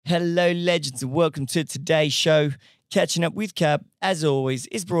Hello, legends, and welcome to today's show. Catching Up with Cub, as always,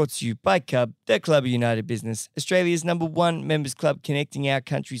 is brought to you by Cub, the Club of United Business, Australia's #1 members club connecting our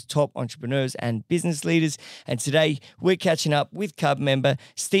country's top entrepreneurs and business leaders. And today, we're catching up with Cub member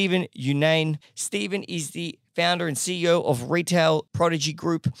Stephen Unane. Stephen is the founder and CEO of Retail Prodigy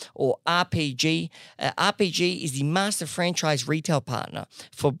Group, or RPG. RPG is the master franchise retail partner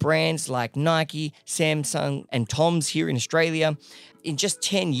for brands like Nike, Samsung, and Tom's here in Australia. In just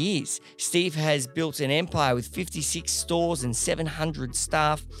 10 years, Steve has built an empire with 56 stores and 700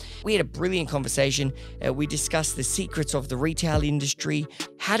 staff. We had a brilliant conversation. We discussed the secrets of the retail industry,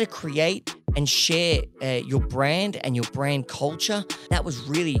 how to create and share your brand and your brand culture. That was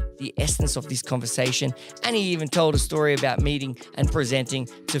really the essence of this conversation. And he even told a story about meeting and presenting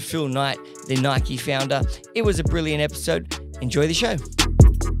to Phil Knight, the Nike founder. It was a brilliant episode. Enjoy the show.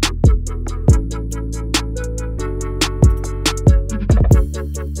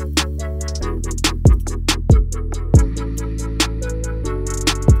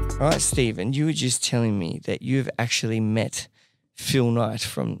 All right, Stephen, you were just telling me that you've actually met Phil Knight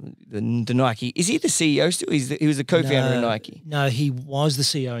from the Nike. Is he the CEO still? He was the co-founder of Nike. No, he was the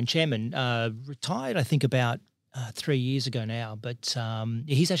CEO and chairman. Retired, I think, about 3 years ago now. But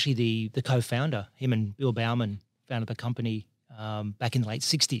he's actually the co-founder. Him and Bill Bauman founded the company back in the late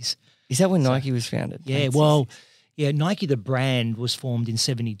 60s. Is that when Nike was founded? Yeah, well, yeah, Nike, the brand, was formed in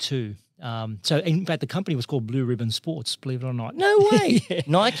 72. So, in fact, the company was called Blue Ribbon Sports, believe it or not. No way. Yeah.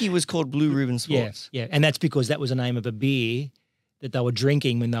 Nike was called Blue Ribbon Sports. Yeah, and that's because that was the name of a beer that they were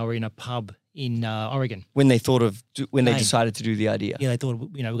drinking when they were in a pub in Oregon. When they decided to do the idea. Yeah, they thought,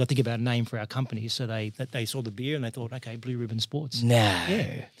 we've got to think about a name for our company. So they saw the beer and they thought, okay, Blue Ribbon Sports. No.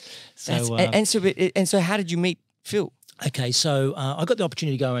 Yeah. So, and so how did you meet Phil? Okay, so I got the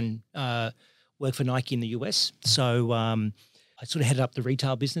opportunity to go and work for Nike in the US. So I sort of headed up the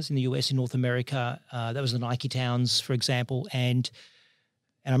retail business in the US, in North America. That was the Nike Towns, for example. And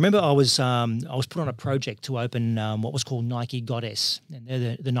I remember I was put on a project to open what was called Nike Goddess, and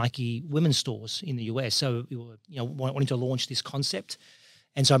they're the Nike women's stores in the US. So we were wanting to launch this concept.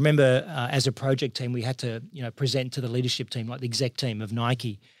 And so I remember as a project team, we had to present to the leadership team, like the exec team of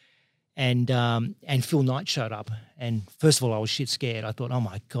Nike. And Phil Knight showed up. And first of all, I was shit scared. I thought, oh,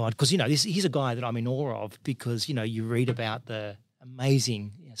 my God, because, he's a guy that I'm in awe of because, you read about the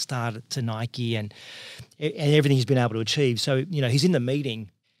amazing start to Nike and everything he's been able to achieve. So, he's in the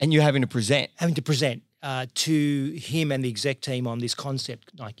meeting. And you're having to present. To him and the exec team on this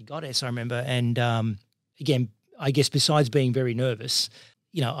concept, Nike Goddess, I remember. And, again, I guess besides being very nervous,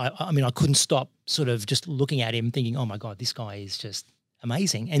 I couldn't stop sort of just looking at him thinking, oh, my God, this guy is just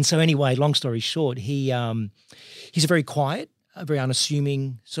amazing. And so anyway, long story short, he's a very quiet, a very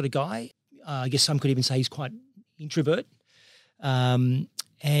unassuming sort of guy. I guess some could even say he's quite introvert. And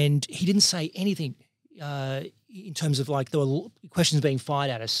he didn't say anything in terms of there were questions being fired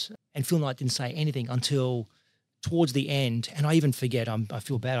at us, and Phil Knight didn't say anything until towards the end. And I even forget, I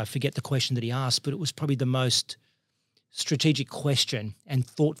feel bad, I forget the question that he asked, but it was probably the most strategic question and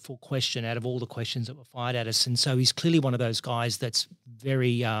thoughtful question out of all the questions that were fired at us. And so he's clearly one of those guys that's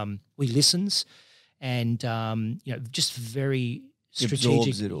very he listens and just very strategic.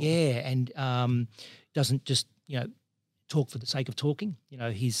 Absorbs it all. Yeah, and doesn't just talk for the sake of talking.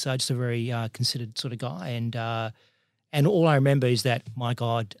 He's just a very considered sort of guy. And all I remember is that, my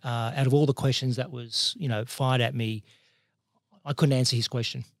God, out of all the questions that was fired at me, I couldn't answer his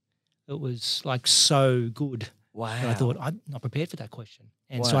question. It was so good. Wow. And I thought, I'm not prepared for that question.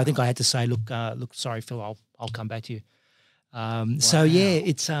 And so I think I had to say, look, sorry, Phil, I'll come back to you. So, yeah,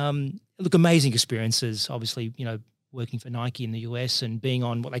 it's, amazing experiences, obviously, working for Nike in the US and being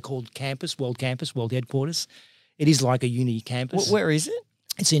on what they called World Headquarters. It is like a uni campus. Where is it?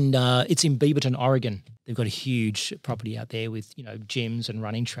 It's in Beaverton, Oregon. They've got a huge property out there with, gyms and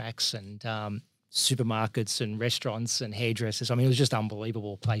running tracks and supermarkets and restaurants and hairdressers. I mean, it was just an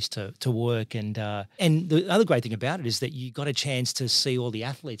unbelievable place to work. And the other great thing about it is that you got a chance to see all the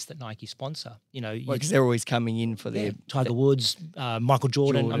athletes that Nike sponsor. Because they're always coming in for their Tiger Woods, Michael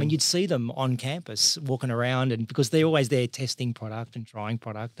Jordan. I mean, you'd see them on campus walking around, and because they're always there testing product and trying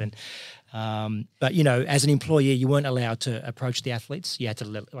product. And but as an employer, you weren't allowed to approach the athletes. You had to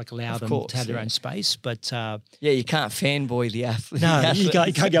allow them to have their own space. But you can't fanboy the athletes. No, you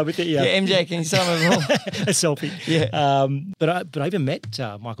can't go with it. Yeah, MJ, can you sum it all? A selfie. Yeah. But I even met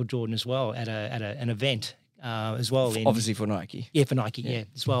Michael Jordan as well at an event as well. Obviously for Nike. Yeah, for Nike. Yeah,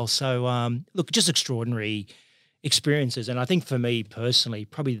 as well. So look, just extraordinary experiences, and I think for me personally,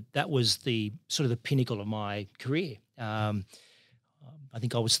 probably that was the sort of the pinnacle of my career. I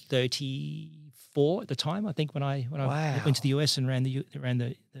think I was 34 4 at the time. I think when I Wow. went to the US and ran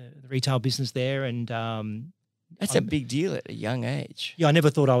the retail business there, and That's a big deal at a young age. yeah, I never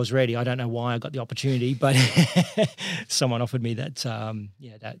thought I was ready. I don't know why I got the opportunity, but someone offered me that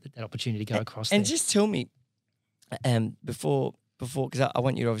that opportunity to go across And there. just tell me, before, because I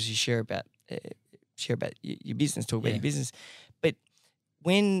want you to obviously share about your business, talk about Yeah. your business. But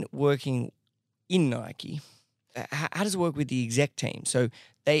when working in Nike, how does it work with the exec team? So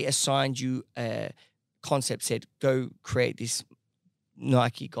they assigned you a concept, said go create this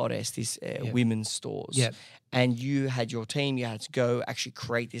Nike Goddess, this women's stores. Yeah. And you had your team, you had to go actually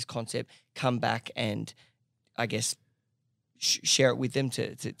create this concept, come back and I guess share it with them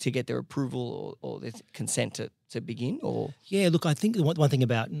to get their approval or their consent to begin? Or Yeah, look, I think the one thing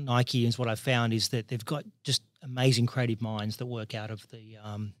about Nike is what I found is that they've got just amazing creative minds that work out of the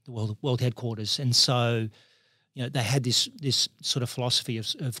world headquarters, and so they had this sort of philosophy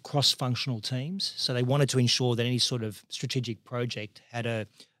of cross-functional teams. So they wanted to ensure that any sort of strategic project had a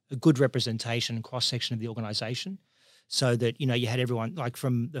good representation and cross-section of the organisation, so that you had everyone, like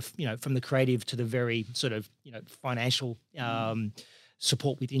from the creative to the very sort of financial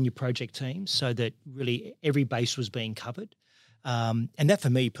support within your project teams, so that really every base was being covered. And that, for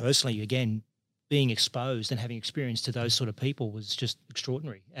me personally, again, being exposed and having experience to those sort of people was just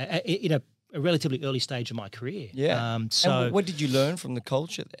extraordinary in a relatively early stage of my career. yeah. So And what did you learn from the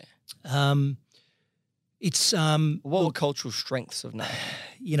culture there? it's What were cultural strengths of Nike?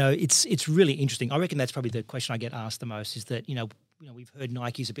 it's really interesting. I reckon that's probably the question I get asked the most, is that we've heard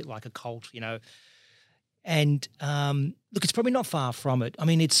Nike's a bit like a cult, and look, it's probably not far from it. I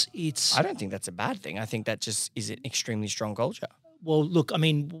mean, it's I don't think that's a bad thing. I think that just is an extremely strong culture. well, look, I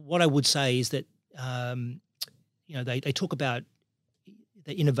mean, what I would say is that they talk about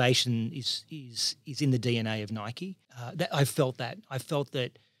the innovation is in the DNA of Nike. I felt that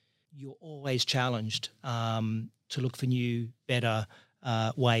you're always challenged to look for new, better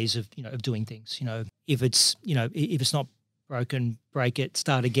ways of doing things. If it's not broken, break it,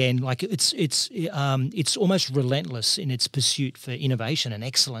 start again. Like it's almost relentless in its pursuit for innovation and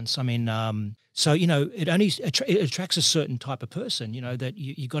excellence. I mean, so it only it attracts a certain type of person. That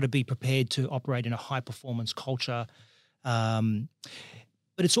you got to be prepared to operate in a high performance culture.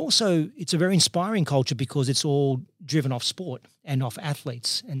 But it's a very inspiring culture because it's all driven off sport and off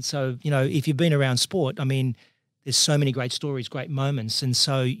athletes. And so, if you've been around sport, I mean, there's so many great stories, great moments. And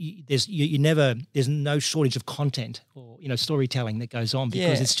so there's no shortage of content or, storytelling that goes on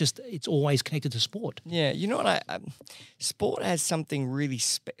because it's always connected to sport. Yeah, you know what? Sport has something really.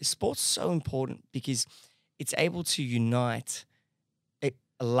 Sport's so important because it's able to unite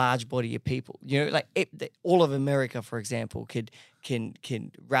a large body of people. All of America, for example, can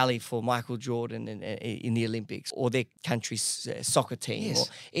rally for Michael Jordan in the Olympics or their country's soccer team. Yes.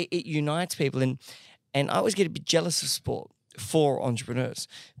 Or it unites people, and I always get a bit jealous of sport for entrepreneurs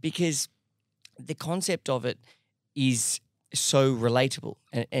because the concept of it is so relatable,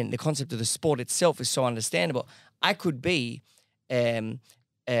 and the concept of the sport itself is so understandable. I could be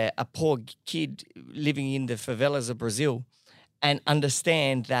a poor kid living in the favelas of Brazil and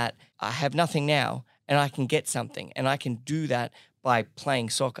understand that I have nothing now and I can get something, and I can do that by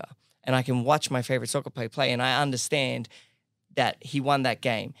playing soccer, and I can watch my favorite soccer player play, and I understand that he won that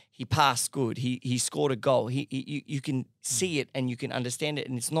game. He passed good. He scored a goal. You can see it and you can understand it,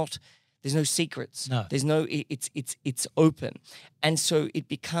 and there's no secrets. No. There's no it's open, and so it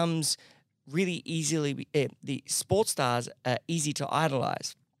becomes really easily the sports stars are easy to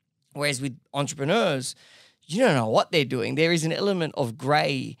idolize, whereas with entrepreneurs, you don't know what they're doing. There is an element of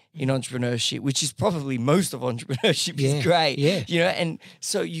grey in entrepreneurship, which is probably most of entrepreneurship is grey. Yeah. And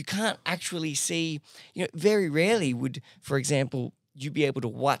so you can't actually see, very rarely would, for example, you be able to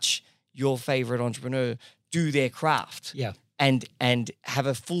watch your favorite entrepreneur do their craft. Yeah. And have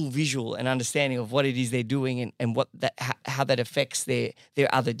a full visual and understanding of what it is they're doing and what how that affects their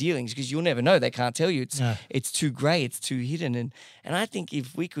other dealings, because you'll never know. They can't tell you. It's too grey, it's too hidden. And I think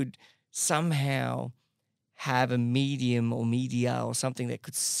if we could somehow have a medium or media or something that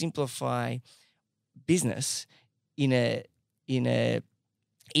could simplify business in a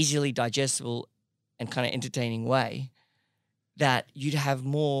easily digestible and kind of entertaining way, that you'd have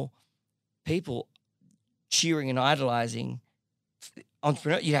more people cheering and idolizing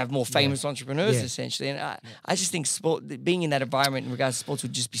entrepreneurs. You'd have more famous entrepreneurs essentially. And I just think sport, being in that environment in regards to sports,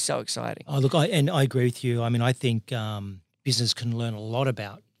 would just be so exciting. Oh, look, I agree with you. I mean, I think business can learn a lot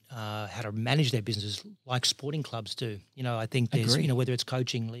about how to manage their businesses like sporting clubs do. I think there's, whether it's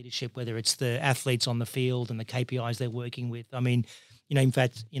coaching, leadership, whether it's the athletes on the field and the KPIs they're working with. I mean, In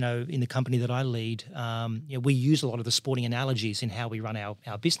fact, in the company that I lead, we use a lot of the sporting analogies in how we run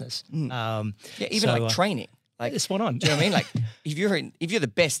our business. Even training. Like, spot on. Do you know what I mean? Like if you're the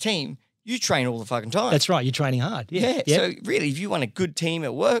best team, you train all the fucking time. That's right. You're training hard. Yeah. So really, if you want a good team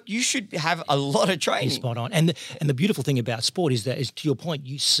at work, you should have a lot of training. You're spot on. And the beautiful thing about sport is that, to your point,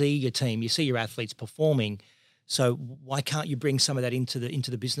 you see your team, you see your athletes performing. So why can't you bring some of that into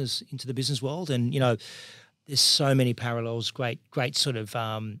the business world? And there's so many parallels. Great sort of.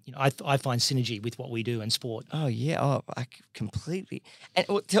 I find synergy with what we do in sport. Oh yeah. Oh, I completely. And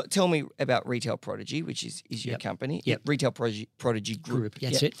tell me about Retail Prodigy, which is your company. Yep. Retail Prodigy Group.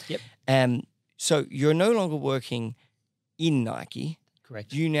 That's it. Yep. So you're no longer working in Nike.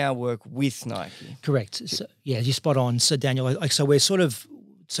 Correct. You now work with Nike. Correct. So, you're spot on. So Daniel, so we're sort of.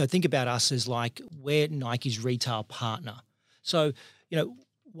 So think about us as like we're Nike's retail partner. So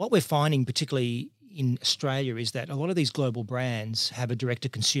what we're finding, particularly in Australia, is that a lot of these global brands have a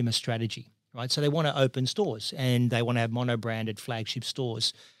direct-to-consumer strategy, right? So they want to open stores and they want to have mono-branded flagship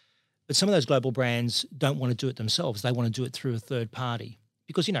stores. But some of those global brands don't want to do it themselves. They want to do it through a third party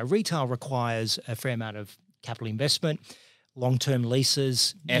because, retail requires a fair amount of capital investment, long-term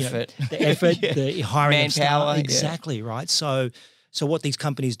leases, effort, the hiring manpower. Exactly, right? So what these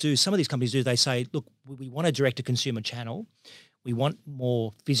companies do, some of these companies do, they say, look, we want a direct-to-consumer channel. We want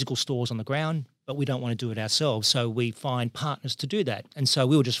more physical stores on the ground, but we don't want to do it ourselves. So we find partners to do that. And so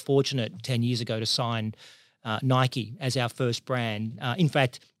we were just fortunate 10 years ago to sign Nike as our first brand. In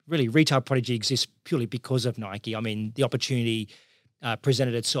fact, really, Retail Prodigy exists purely because of Nike. I mean, the opportunity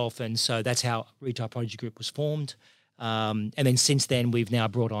presented itself, and so that's how Retail Prodigy Group was formed. And then since then, we've now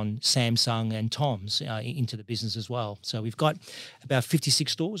brought on Samsung and Tom's into the business as well. So we've got about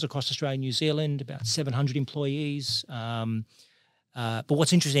 56 stores across Australia and New Zealand, about 700 employees. But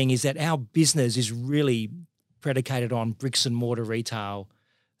what's interesting is that our business is really predicated on bricks and mortar retail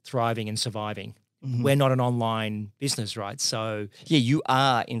thriving and surviving. Mm-hmm. We're not an online business, right? So you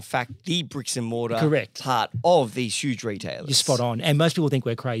are, in fact, the bricks and mortar part of these huge retailers. You're spot on. And most people think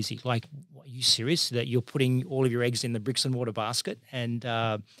we're crazy. Like, are you serious that you're putting all of your eggs in the bricks and mortar basket? And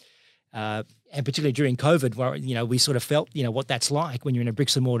particularly during COVID, where we sort of felt what that's like when you're in a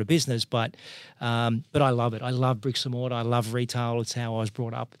bricks and mortar business. But I love it. I love bricks and mortar. I love retail. It's how I was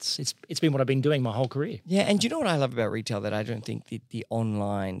brought up. It's been what I've been doing my whole career. Yeah, and do you know what I love about retail that I don't think the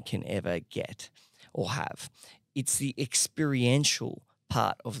online can ever get or have? It's the experiential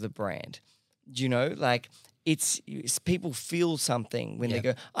part of the brand. Do you know, like it's people feel something when they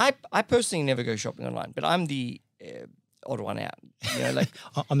go. I personally never go shopping online, but I'm the odd one out. Like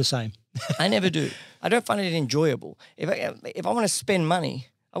I'm the same. I never do. I don't find it enjoyable. If I want to spend money,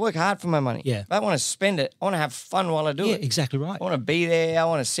 I work hard for my money. Yeah. If I want to spend it, I want to have fun while I do it. Yeah, exactly right. I want to be there. I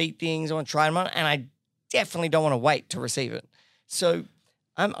want to see things. I want to try them on, and I definitely don't want to wait to receive it. So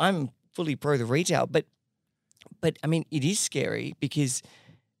I'm fully pro the retail, but I mean it is scary because,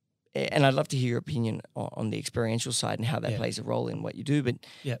 and I'd love to hear your opinion on the experiential side and how that plays a role in what you do. But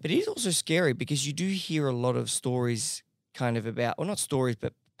it is also scary because you do hear a lot of stories kind of about, well, not stories,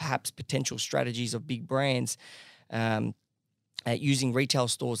 but perhaps potential strategies of big brands using retail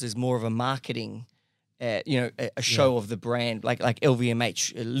stores as more of a marketing, a show of the brand. Like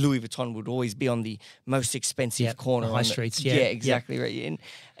LVMH, Louis Vuitton would always be on the most expensive corner on the high streets. Yeah, exactly right.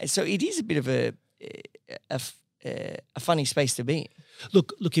 And so it is a bit of a funny space to be in.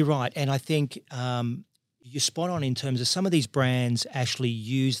 Look, you're right, and I think you're spot on in terms of some of these brands actually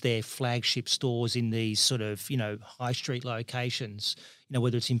use their flagship stores in these sort of high street locations.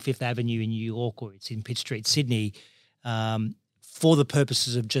 Whether it's in Fifth Avenue in New York or it's in Pitt Street, Sydney, for the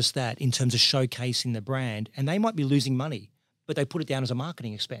purposes of just that, in terms of showcasing the brand, and they might be losing money, but they put it down as a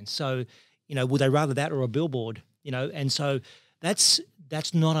marketing expense. So, would they rather that or a billboard? And so that's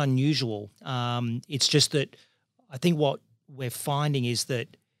not unusual. It's just that I think what we're finding is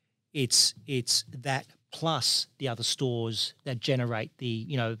that it's that plus the other stores that generate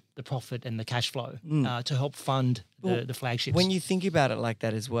the profit and the cash flow to help fund the flagships. When you think about it like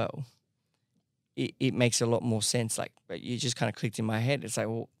that as well, it makes a lot more sense. Like you just kind of clicked in my head. It's like,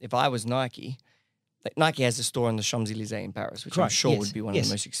 well, if I was Nike, like Nike has a store on the Champs-Elysees in Paris, which I'm sure would be one of the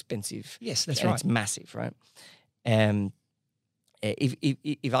most expensive. Yes, that's right. It's massive, right?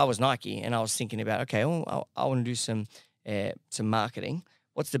 If I was Nike and I was thinking about, okay, well, I want to do some marketing.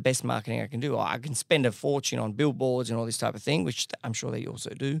 What's the best marketing I can do? I can spend a fortune on billboards and all this type of thing, which I'm sure they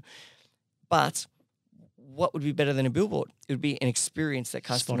also do. But what would be better than a billboard? It would be an experience that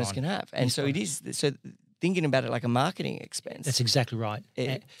customers can have. And so it is. So thinking about it like a marketing expense. That's exactly right.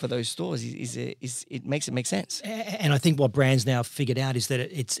 For those stores it makes it make sense. And I think what brands now figured out is that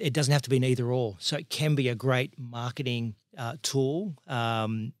it doesn't have to be an either or. So it can be a great marketing tool,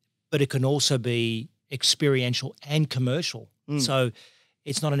 but it can also be experiential and commercial. So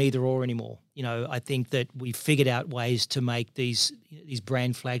it's not an either or anymore. You know, I think that we've figured out ways to make these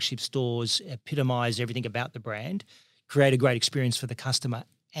brand flagship stores epitomise everything about the brand, create a great experience for the customer,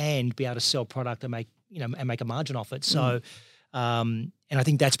 and be able to sell product and make a margin off it. So, and I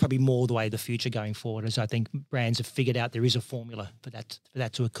think that's probably more the way of the future going forward. As I think brands have figured out there is a formula for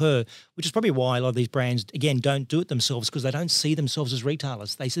that to occur, which is probably why a lot of these brands again don't do it themselves, because they don't see themselves as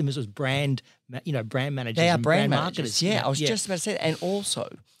retailers. They see them as brand managers. They are and brand marketers. Yeah, I was just about to say that. And also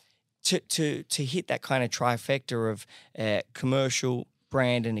to hit that kind of trifecta of commercial,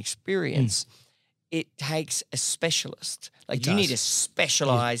 brand, and experience. It takes a specialist. Like you need to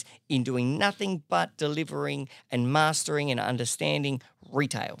specialize in doing nothing but delivering and mastering and understanding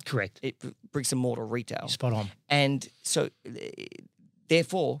retail. Correct. Bricks and mortar retail. You're spot on. And so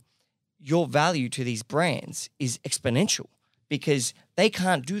therefore your value to these brands is exponential because they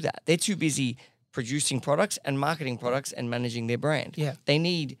can't do that. They're too busy producing products and marketing products and managing their brand. Yeah. They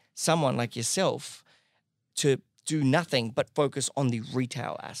need someone like yourself to do nothing but focus on the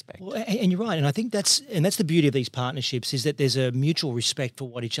retail aspect. Well, and you're right, and I think that's the beauty of these partnerships is that there's a mutual respect for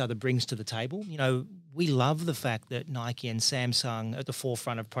what each other brings to the table. You know, we love the fact that Nike and Samsung are at the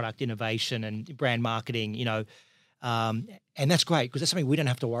forefront of product innovation and brand marketing. You know, and that's great because that's something we don't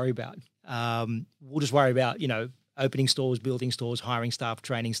have to worry about. We'll just worry about opening stores, building stores, hiring staff,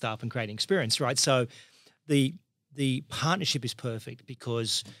 training staff, and creating experience. Right. So the partnership is perfect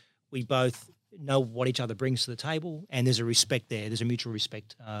because we both know what each other brings to the table, and there's a respect there. There's a mutual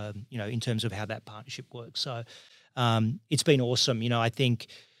respect, in terms of how that partnership works. So it's been awesome. You know, I think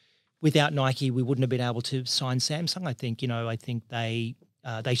without Nike, we wouldn't have been able to sign Samsung. I think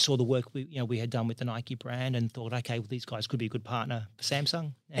they saw the work we had done with the Nike brand and thought, okay, well, these guys could be a good partner for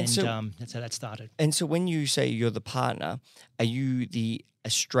Samsung, and so, that's how that started. And so, when you say you're the partner, are you the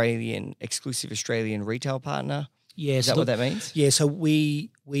exclusive Australian retail partner? Yeah, is that what that means? Yeah, so we're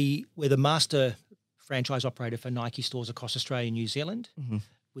the master franchise operator for Nike stores across Australia and New Zealand. Mm-hmm.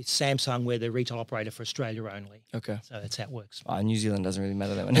 With Samsung, we're the retail operator for Australia only. Okay, so that's how it works. New Zealand doesn't really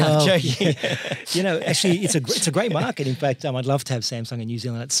matter that much. No, I'm joking. Actually, it's a great market. In fact, I'd love to have Samsung in New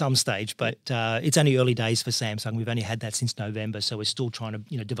Zealand at some stage, but it's only early days for Samsung. We've only had that since November, so we're still trying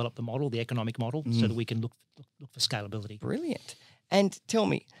to develop the model, the economic model, so that we can look for scalability. Brilliant. And tell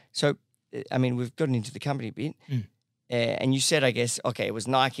me, so I mean, we've gotten into the company a bit, and you said, I guess, okay, it was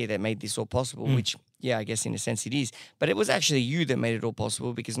Nike that made this all possible, which, yeah, I guess in a sense it is. But it was actually you that made it all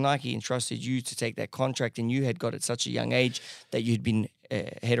possible because Nike entrusted you to take that contract, and you had got at such a young age that you'd been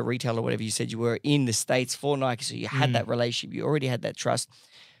head of retail or whatever you said you were in the States for Nike. So you had that relationship. You already had that trust.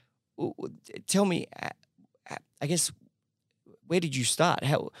 Tell me, I guess, where did you start?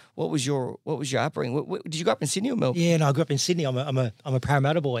 What was your upbringing? Did you grow up in Sydney or Melbourne? Yeah, no, I grew up in Sydney. I'm a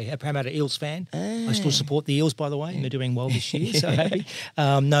Parramatta boy, a Parramatta Eels fan. I still support the Eels, by the way, and they're doing well this year. So happy.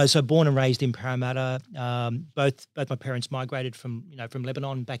 So born and raised in Parramatta. Both my parents migrated from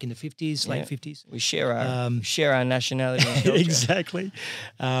Lebanon back in the 50s, late 50s. We share our nationality. And culture. Exactly.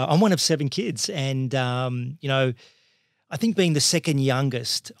 I'm one of 7 kids, and I think being the second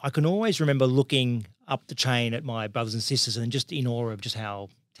youngest, I can always remember looking up the chain at my brothers and sisters and just in awe of just how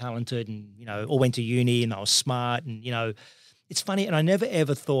talented and, all went to uni and I was smart and, it's funny. And I never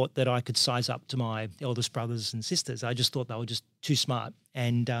ever thought that I could size up to my eldest brothers and sisters. I just thought they were just too smart.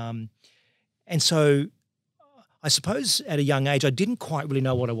 And so I suppose at a young age, I didn't quite really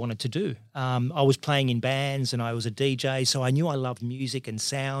know what I wanted to do. I was playing in bands and I was a DJ, so I knew I loved music and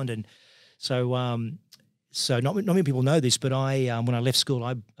sound. And so, not many people know this, but when I left school,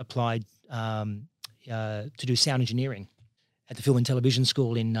 I applied to do sound engineering at the Film and Television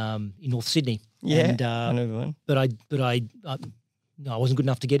School in North Sydney. Yeah, and, I know the one. But I wasn't good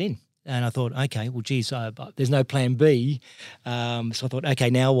enough to get in, and I thought, okay, well, geez, there's no plan B. So I thought, okay,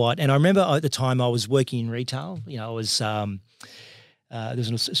 now what? And I remember at the time I was working in retail. I was there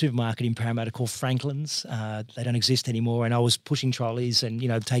was a supermarket in Parramatta called Franklin's. They don't exist anymore, and I was pushing trolleys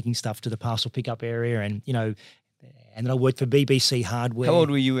and taking stuff to the parcel pickup area, and and then I worked for BBC Hardware. How old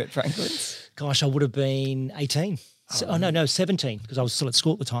were you at Franklin's? Gosh, I would have been 18. 17 because I was still at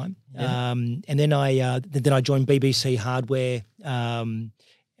school at the time. Yeah. And then I joined BBC Hardware, and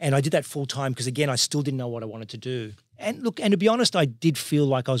I did that full time because again I still didn't know what I wanted to do. And look, and to be honest, I did feel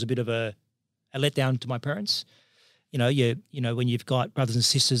like I was a bit of a letdown to my parents. When you've got brothers and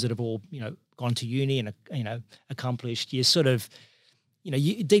sisters that have all gone to uni and accomplished, you sort of.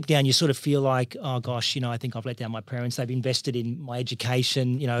 Deep down, you sort of feel like, oh gosh, I think I've let down my parents. They've invested in my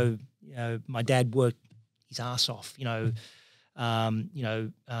education. My dad worked his ass off.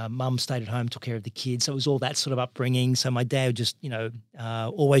 Mum stayed at home, took care of the kids. So it was all that sort of upbringing. So my dad just,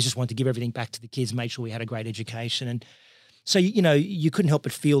 always just wanted to give everything back to the kids, make sure we had a great education. And so, you couldn't help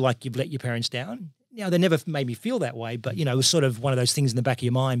but feel like you've let your parents down. They never made me feel that way, but, it was sort of one of those things in the back of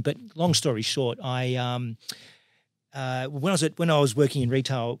your mind. But long story short, when I was working in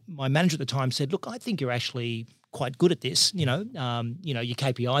retail, my manager at the time said, "Look, I think you're actually quite good at this. Your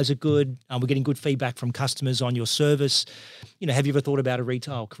KPIs are good. We're getting good feedback from customers on your service. Have you ever thought about a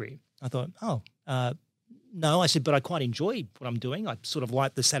retail career?" I thought, no. I said, but I quite enjoy what I'm doing. I sort of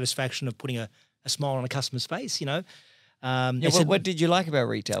like the satisfaction of putting a smile on a customer's face. What did you like about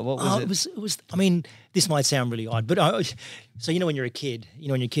retail? What was it? It was. I mean, this might sound really odd, but when you're a kid,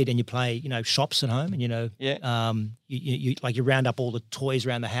 and you play, shops at home, and you round up all the toys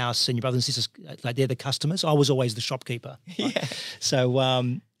around the house, and your brothers and sisters, like they're the customers. I was always the shopkeeper. Right? Yeah.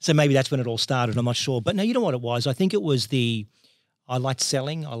 So maybe that's when it all started. I'm not sure, but no, you know what it was. I think it was I liked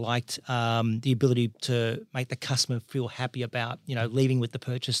selling. I liked the ability to make the customer feel happy about leaving with the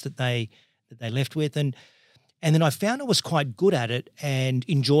purchase that they left with, and then I found I was quite good at it and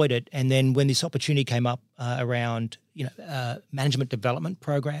enjoyed it. And then when this opportunity came up around, management development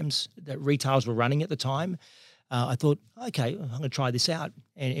programs that retailers were running at the time, I thought, okay, I'm going to try this out.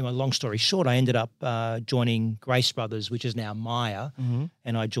 And in my long story short, I ended up joining Grace Brothers, which is now Myer,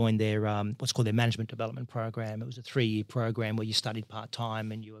 and I joined their what's called their management development program. It was a 3-year program where you studied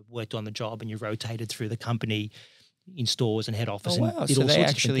part-time and you worked on the job and you rotated through the company in stores and head office. Oh, wow. And did So all they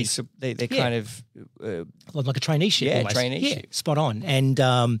sorts actually, of things. they kind of... like a traineeship. Yeah, almost. traineeship. Yeah, spot on. And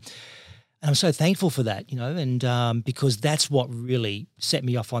I'm so thankful for that, and because that's what really set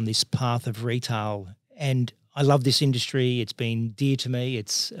me off on this path of retail. And I love this industry. It's been dear to me.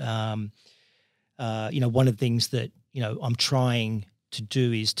 It's, one of the things that, I'm trying to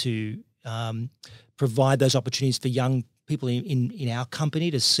do is to provide those opportunities for young people in our company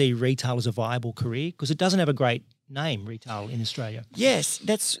to see retail as a viable career, because it doesn't have a great name, retail in Australia. Yes,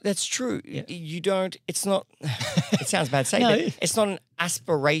 that's true. Yeah. You don't. It's not. It sounds bad saying, No. but it's not an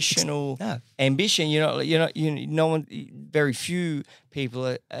aspirational No. ambition. No one. Very few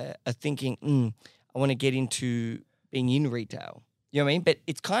people are thinking, I want to get into being in retail. You know what I mean? But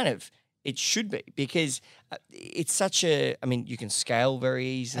it's kind of. It should be, because it's such a. I mean, you can scale very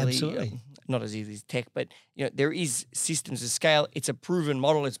easily. Absolutely. Not as easy as tech, but there is systems to scale. It's a proven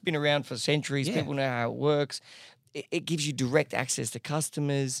model. It's been around for centuries. Yeah. People know how it works. It gives you direct access to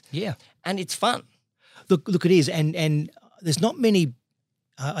customers. Yeah. And it's fun. Look, it is. And there's not many,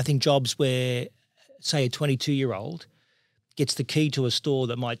 I think, jobs where, say, a 22-year-old gets the key to a store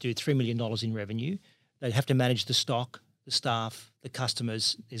that might do $3 million in revenue. They have to manage the stock, the staff, the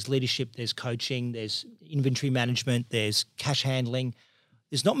customers. There's leadership, there's coaching, there's inventory management, there's cash handling.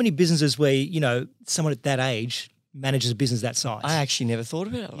 There's not many businesses where, someone at that age manages a business that size. I actually never thought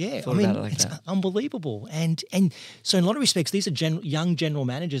about it. Yeah, about it like it's that. unbelievable. And so in a lot of respects, these are young general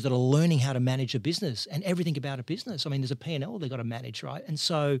managers that are learning how to manage a business and everything about a business. I mean, there's a P&L they've got to manage, right? And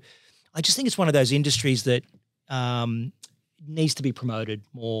so I just think it's one of those industries that needs to be promoted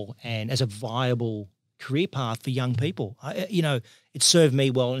more and as a viable career path for young people. It served me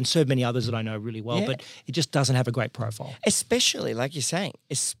well and served many others that I know really well, but it just doesn't have a great profile. Especially, like you're saying,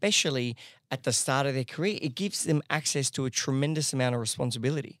 especially at the start of their career, it gives them access to a tremendous amount of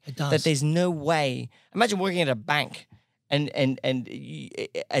responsibility. It does. That there's no way. Imagine working at a bank and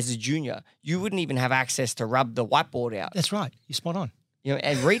as a junior, you wouldn't even have access to rub the whiteboard out. That's right. You're spot on.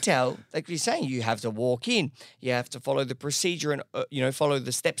 And retail, like you're saying, you have to walk in, you have to follow the procedure and, follow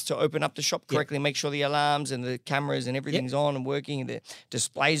the steps to open up the shop correctly, make sure the alarms and the cameras and everything's on and working and the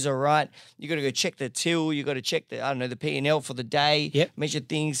displays are right. You got to go check the till, you got to check the P&L for the day, measure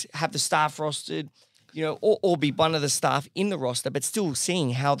things, have the staff rostered, or be one of the staff in the roster, but still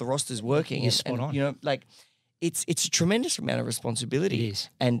seeing how the roster's working. Yes, spot on. It's a tremendous amount of responsibility It is.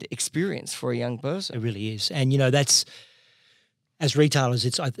 and experience for a young person. It really is. And, that's... As retailers,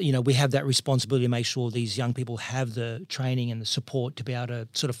 we have that responsibility to make sure these young people have the training and the support to be able to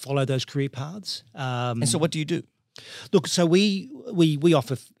sort of follow those career paths. And so what do you do? Look, so we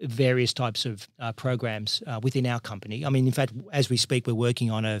offer various types of programs within our company. I mean, in fact, as we speak, we're working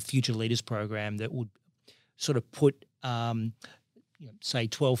on a Future Leaders program that would sort of put, say,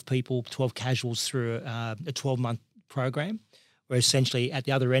 12 people, 12 casuals through a 12-month program, where essentially at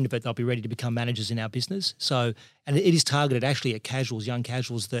the other end of it, they'll be ready to become managers in our business. So, and it is targeted actually at casuals, young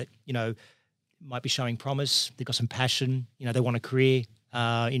casuals that, might be showing promise. They've got some passion, they want a career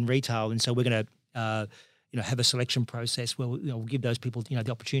in retail. And so we're going to, have a selection process where we'll give those people, the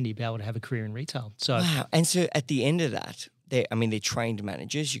opportunity to be able to have a career in retail. So, wow. And so at the end of that, they're trained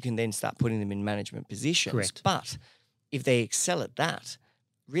managers. You can then start putting them in management positions. Correct. But if they excel at that,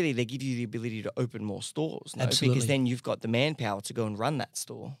 really they give you the ability to open more stores. No? Absolutely. Because then you've got the manpower to go and run that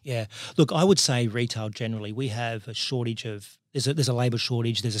store. Yeah. Look, I would say retail generally, we have a shortage of, there's a labour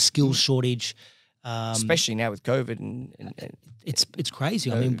shortage, there's a skills shortage. Especially now with COVID and it's crazy.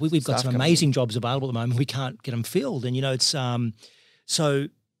 you I know, mean, we've got staff some coming amazing jobs available at the moment. We can't get them filled. And, it's I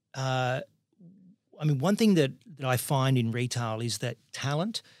mean, one thing that I find in retail is that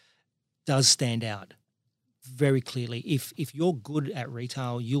talent does stand out very clearly. If you're good at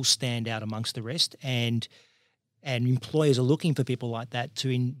retail, you'll stand out amongst the rest, and employers are looking for people like that to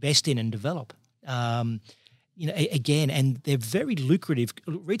invest in and develop. Again, and they're very lucrative.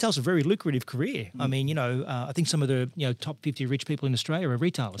 Retail's a very lucrative career. I mean, I think some of the top 50 rich people in Australia are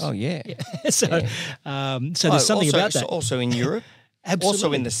retailers. Oh yeah. So there's something also, about that. Also in Europe, Absolutely.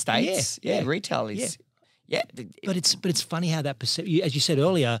 also in the States. Yeah, retail is. Yeah. But it's funny how that perception, as you said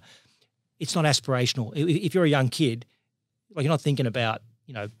earlier, it's not aspirational. If you're a young kid, like you're not thinking about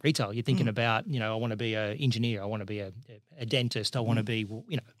retail. You're thinking about I want to be an engineer. I want to be a dentist. I want to be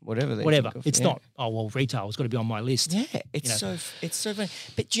whatever. Whatever. It's not. Oh well, retail has got to be on my list. Yeah, it's so funny.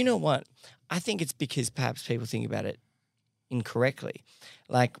 But do you know what? I think it's because perhaps people think about it incorrectly.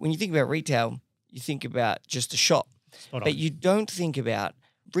 Like when you think about retail, you think about just a shop, but you don't think about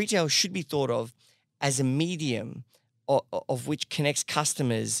retail should be thought of as a medium of which connects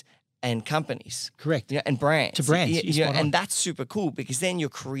customers and companies. Correct. And brands. To brands. And that's super cool because then you're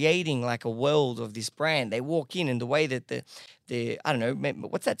creating like a world of this brand. They walk in and the way that the I don't know,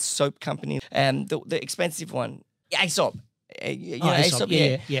 what's that soap company? The expensive one. Aesop. Aesop,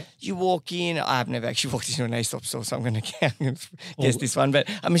 yeah. You walk in. I've never actually walked into an Aesop store, so I'm going to guess this one. But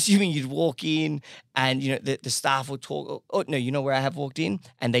I'm assuming you'd walk in and, the staff will talk. Oh, no, you know where I have walked in?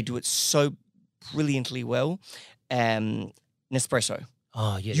 And they do it so brilliantly well. Nespresso.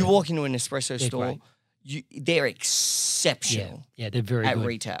 Oh, yeah. You walk into an Nespresso store, great. They're exceptional. Yeah, they're very at good.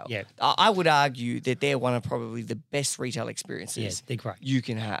 retail. Yeah. I would argue that they're one of probably the best retail experiences they're great. you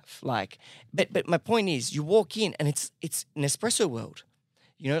can have. But my point is, you walk in and it's Nespresso world.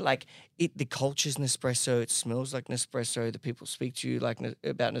 The culture's Nespresso. It smells like Nespresso. The people speak to you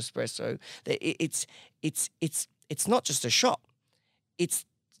about Nespresso. It's not just a shop. It's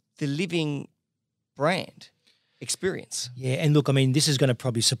the living brand experience. Yeah, and look, I mean, this is going to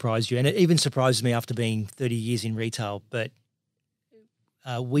probably surprise you, and it even surprised me after being 30 years in retail, but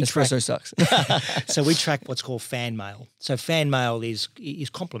Espresso sucks. So we track what's called fan mail. So fan mail is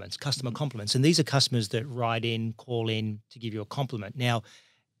compliments, customer compliments, and these are customers that write in, call in to give you a compliment. Now,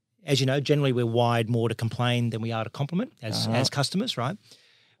 as you know, generally we're wired more to complain than we are to compliment as customers, right?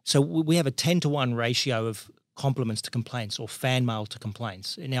 So we have a 10-to-1 ratio of compliments to complaints or fan mail to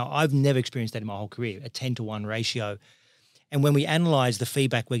complaints. Now, I've never experienced that in my whole career, a 10-to-1 ratio. And when we analyse the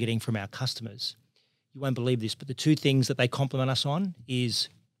feedback we're getting from our customers, you won't believe this, but the two things that they compliment us on is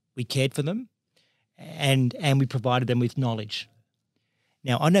we cared for them and we provided them with knowledge.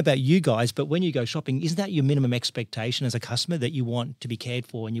 Now, I don't know about you guys, but when you go shopping, isn't that your minimum expectation as a customer, that you want to be cared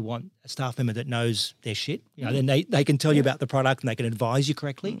for and you want a staff member that knows their shit? Then they can tell you about the product and they can advise you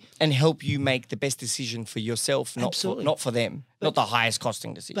correctly. And help you make the best decision for yourself, not for them, not the highest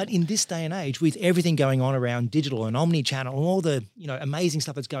costing decision. But in this day and age, with everything going on around digital and omni-channel and all the amazing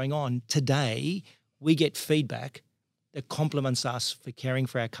stuff that's going on today, we get feedback that compliments us for caring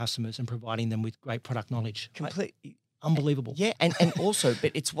for our customers and providing them with great product knowledge. Completely. Unbelievable. Yeah, and also, but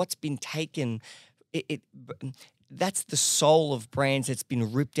it's what's been taken. That's the soul of brands that's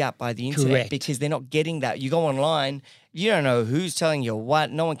been ripped out by the internet. Correct. Because they're not getting that. You go online, you don't know who's telling you what.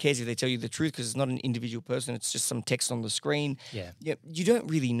 No one cares if they tell you the truth because it's not an individual person. It's just some text on the screen. Yeah. You don't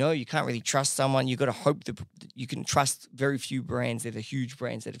really know. You can't really trust someone. You got to hope that you can trust very few brands. They're the huge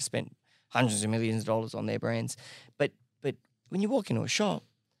brands that have spent hundreds of millions of dollars on their brands. But when you walk into a shop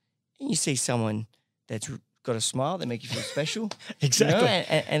and you see someone that's got a smile, they make you feel special. Exactly.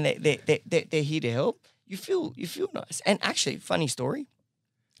 And they're here to help. You feel nice. And actually, funny story,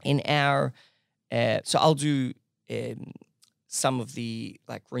 in our so I'll do some of the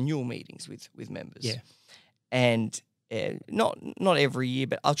renewal meetings with members. Yeah. And not every year,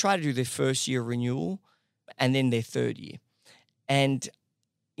 but I'll try to do their first year renewal and then their third year. And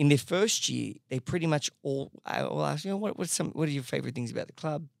in their first year, they pretty much I will ask, what are your favorite things about the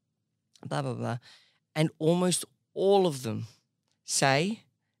club? Blah, blah, blah. And almost all of them say,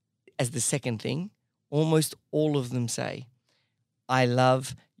 as the second thing, I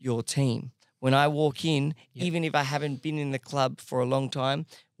love your team. When I walk in, even if I haven't been in the club for a long time,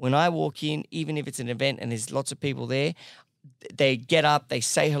 when I walk in, even if it's an event and there's lots of people there, they get up, they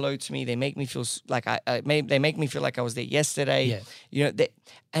say hello to me, they make me feel like they make me feel like I was there yesterday. Yeah.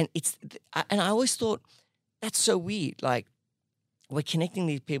 And I always thought that's so weird. Like, we're connecting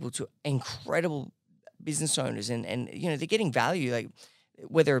these people to incredible business owners, and they're getting value, like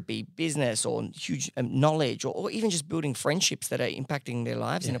whether it be business or huge knowledge, or even just building friendships that are impacting their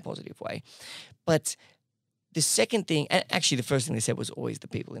lives in a positive way. But the second thing, and actually the first thing they said was always the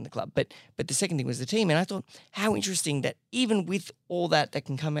people in the club, but the second thing was the team. And I thought, how interesting that even with all that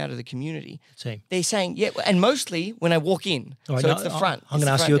can come out of the community, they're saying, yeah, and mostly when I walk in, right, so it's the front. I'm going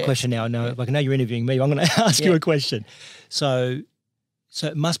to ask you a question now. No, like I know you're interviewing me, I'm going to ask you a question. So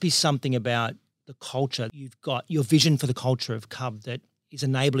it must be something about the culture. You've got your vision for the culture of Cub that is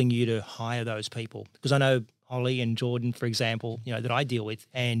enabling you to hire those people. Because I know Holly and Jordan, for example, that I deal with,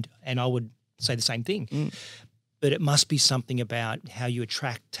 and I would say the same thing. But it must be something about how you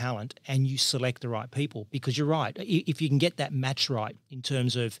attract talent and you select the right people, because you're right. If you can get that match right in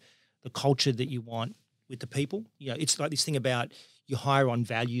terms of the culture that you want with the people, it's like this thing about you hire on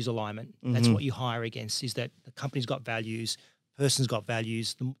values alignment. That's what you hire against, is that the company's got values, person's got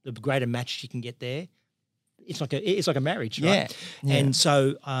values. The greater match you can get there, it's like a marriage, right? Yeah. And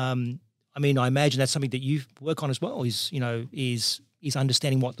so, I imagine that's something that you work on as well, is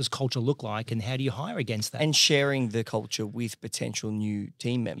understanding what does culture look like and how do you hire against that, and sharing the culture with potential new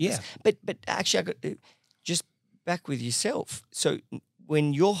team members. Yeah. But actually, I got just back with yourself. So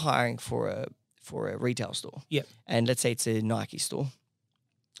when you're hiring for a retail store, and let's say it's a Nike store,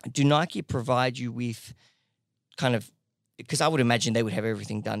 do Nike provide you with kind of, because I would imagine they would have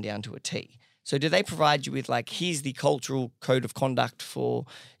everything done down to a T. So do they provide you with like, here's the cultural code of conduct for,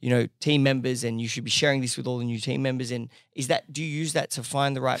 team members, and you should be sharing this with all the new team members? And do you use that to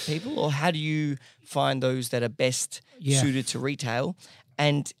find the right people, or how do you find those that are best suited to retail?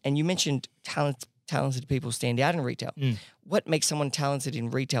 And you mentioned talented people stand out in retail. What makes someone talented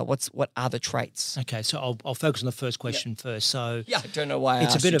in retail? What are the traits? Okay, so I'll focus on the first question first. So I don't know why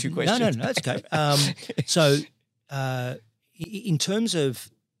it's a bit of 2 questions. No, that's okay. So in terms of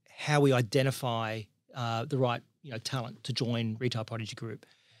how we identify the right talent to join Retail Prodigy Group.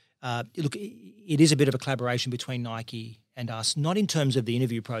 Look, it is a bit of a collaboration between Nike and us, not in terms of the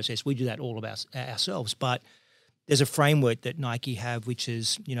interview process. We do that all of ourselves, but there's a framework that Nike have, which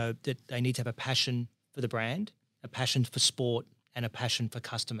is, that they need to have a passion for the brand, a passion for sport, and a passion for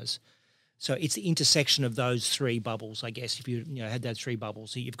customers. So it's the intersection of those 3 bubbles, I guess. If you had those 3 bubbles,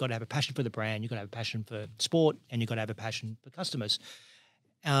 so you've got to have a passion for the brand, you've got to have a passion for sport, and you've got to have a passion for customers.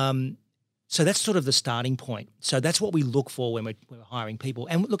 So that's sort of the starting point. So that's what we look for when we're hiring people.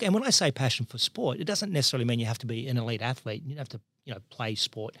 And look, and when I say passion for sport, it doesn't necessarily mean you have to be an elite athlete. You don't have to, play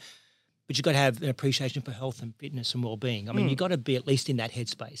sport, but you've got to have an appreciation for health and fitness and well-being. I mean, you've got to be at least in that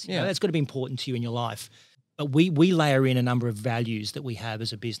headspace. That's got to be important to you in your life. But we layer in a number of values that we have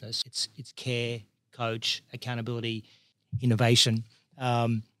as a business. It's care, coach, accountability, innovation.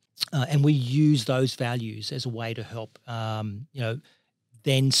 And we use those values as a way to help,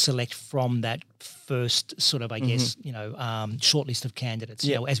 then select from that first sort of, I guess, short list of candidates,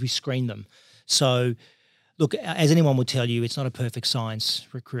 as we screen them. So, look, as anyone will tell you, it's not a perfect science,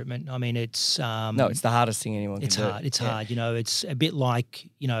 recruitment. I mean, it's... no, it's the hardest thing anyone can do. It's hard. It's a bit like,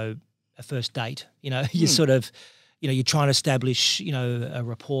 a first date. You sort of... you're trying to establish, a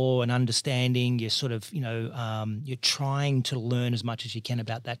rapport, an understanding. You're sort of, you're trying to learn as much as you can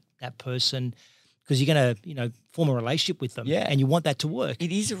about that person, because you're going to, form a relationship with them, and you want that to work.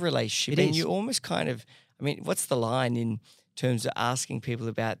 It is a relationship, and you almost kind of, what's the line in terms of asking people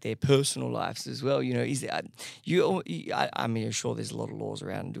about their personal lives as well? Is I'm sure there's a lot of laws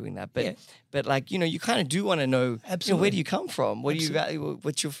around doing that, but like, you kind of do want to know, where do you come from? What do you value?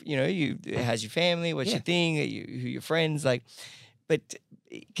 What's your, how's your family? What's your thing? Who your friends? Like, but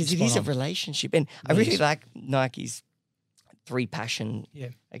because it is a relationship, and I really like Nike's 3 passion,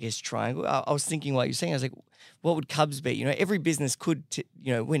 I guess, triangle. I was thinking while you're saying, I was like, what would Cubs be? Every business could,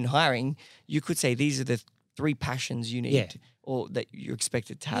 when hiring, you could say these are the 3 passions you need, or that you're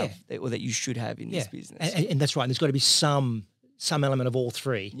expected to have, or that you should have in this business. And that's right. There's got to be some element of all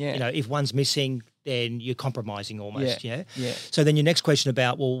 3. If one's missing, then you're compromising almost. So then your next question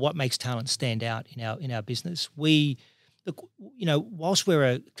about, well, what makes talent stand out in our business? Look, whilst we're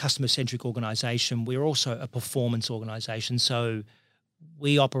a customer-centric organisation, we're also a performance organisation. So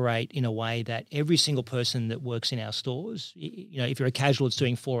we operate in a way that every single person that works in our stores, if you're a casual that's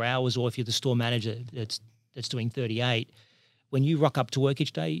doing 4 hours, or if you're the store manager that's doing 38, when you rock up to work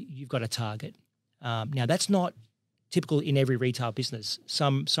each day, you've got a target. Now, that's not typical in every retail business.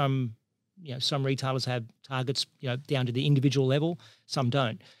 Some retailers have targets, down to the individual level. Some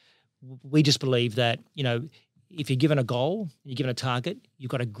don't. We just believe that, if you're given a goal, you're given a target, you've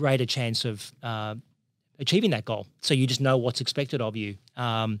got a greater chance of achieving that goal. So you just know what's expected of you.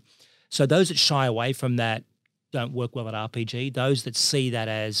 So those that shy away from that, don't work well at RPG. Those that see that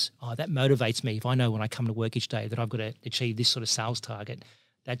as, oh, that motivates me. If I know when I come to work each day that I've got to achieve this sort of sales target,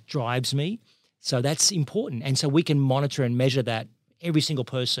 that drives me. So that's important. And so we can monitor and measure that every single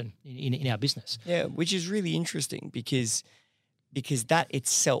person in our business. Yeah, which is really interesting because that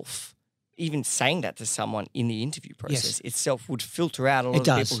itself, even saying that to someone in the interview process itself would filter out a lot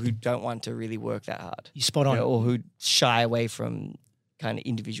of people who don't want to really work that hard. You're spot on. Or who shy away from kind of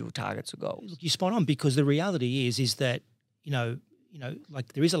individual targets or goals. You're spot on, because the reality is that,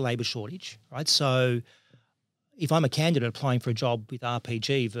 like there is a labour shortage, right? So if I'm a candidate applying for a job with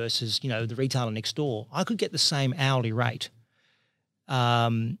RPG versus, the retailer next door, I could get the same hourly rate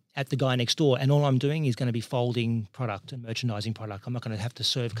at the guy next door, and all I'm doing is going to be folding product and merchandising product. I'm not going to have to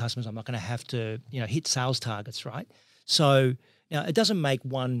serve customers. I'm not going to have to, hit sales targets, right? So now it doesn't make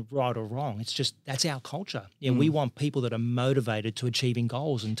one right or wrong. It's just that's our culture. Yeah, we want people that are motivated to achieving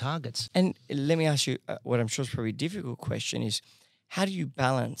goals and targets. And let me ask you what I'm sure is probably a difficult question is, how do you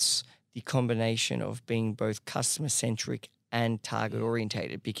balance the combination of being both customer-centric and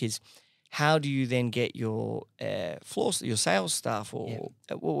target-orientated? Because how do you then get your your sales staff, or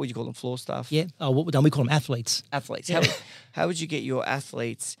what would you call them, floor staff? Yeah, we call them athletes. Athletes. Yeah. How would you get your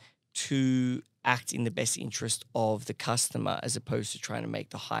athletes to act in the best interest of the customer as opposed to trying to make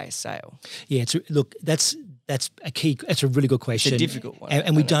the highest sale? Yeah, that's a key. That's a really good question. It's a difficult one,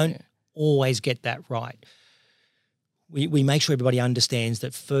 and we don't always get that right. We make sure everybody understands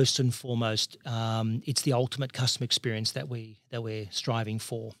that first and foremost, it's the ultimate customer experience that we're striving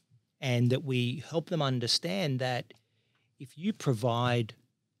for, and that we help them understand that if you provide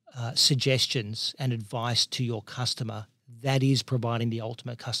suggestions and advice to your customer, that is providing the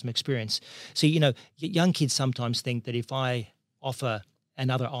ultimate customer experience. So, young kids sometimes think that if I offer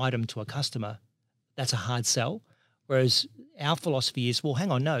another item to a customer, that's a hard sell. Whereas our philosophy is, well, hang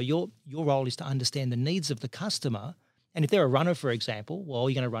on, no, your role is to understand the needs of the customer. And if they're a runner, for example, well,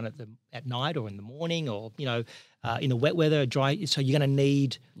 you're going to run at night or in the morning, or, in the wet weather, dry. So you're going to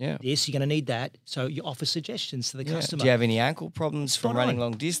need this, you're going to need that. So you offer suggestions to the customer. Do you have any ankle problems from running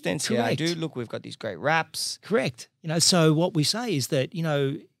long distance? Correct. Yeah, I do. Look, we've got these great wraps. Correct. So what we say is that,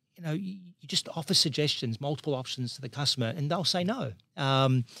 you just offer suggestions, multiple options to the customer, and they'll say no.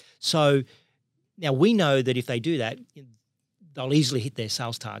 So now we know that if they do that, they'll easily hit their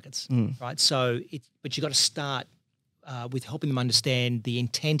sales targets, right? So but you've got to start with helping them understand the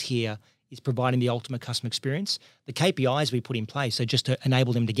intent here is providing the ultimate customer experience. The KPIs we put in place are just to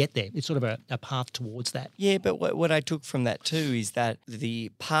enable them to get there. It's sort of a path towards that. Yeah, but what I took from that too is that the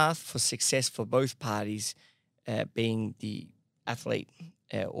path for success for both parties, being the athlete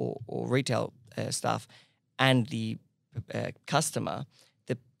or retail staff and the customer,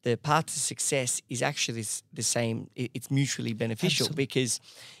 the path to success is actually the same. It's mutually beneficial. Absolutely. Because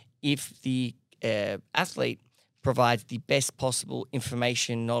if the athlete provides the best possible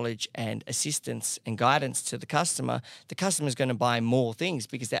information, knowledge, and assistance and guidance to the customer is going to buy more things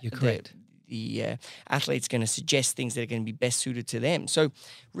because You're correct. the athlete's going to suggest things that are going to be best suited to them. So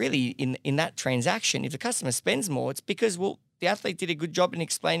really in that transaction, if the customer spends more, it's because, well, the athlete did a good job in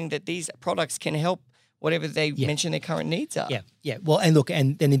explaining that these products can help whatever they mention their current needs are. Yeah. Well, and look,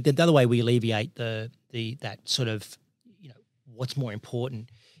 and then the other way we alleviate that sort of, what's more important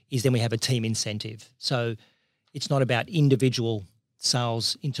is then we have a team incentive. So it's not about individual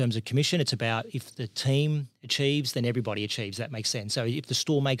sales in terms of commission. It's about if the team achieves, then everybody achieves. That makes sense. So if the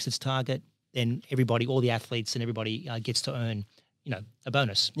store makes its target, then everybody, all the athletes and everybody gets to earn, a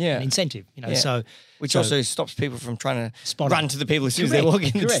bonus, an incentive, so. Which also stops people from trying to run to the people as soon as they walk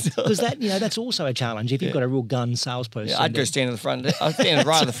in. Correct, because that's also a challenge. If you've got a real gun salesperson. Yeah, I'd go stand at the front. I'd stand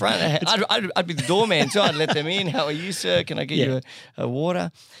right at the front. I'd be the doorman too. I'd let them in. How are you, sir? Can I get you a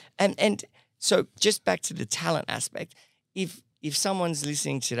water? And so just back to the talent aspect, if someone's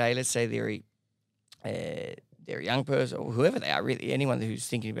listening today, let's say they're a young person or whoever they are, really anyone who's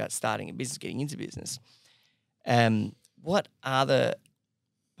thinking about starting a business, getting into business, what are the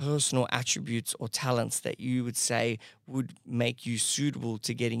personal attributes or talents that you would say would make you suitable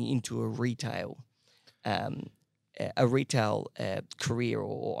to getting into a retail career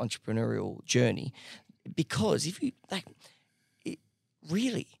or entrepreneurial journey? Because if you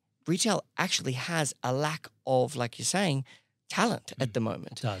really, retail actually has a lack of, like you're saying, talent at the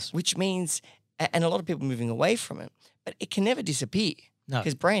moment. It does. Which means, and a lot of people moving away from it, but it can never disappear. No.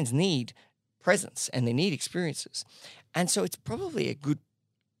 Because brands need presence and they need experiences. And so it's probably a good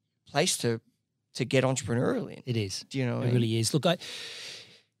place to get entrepreneurial in. It is. Do you know what I It mean? really is. Look,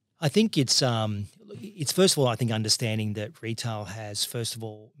 I think it's first of all, I think understanding that retail has, first of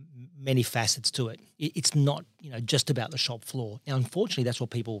all, many facets to it. It's not, just about the shop floor. Now, unfortunately, that's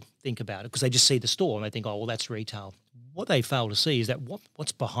what people think about it because they just see the store and they think, oh, well, that's retail. What they fail to see is that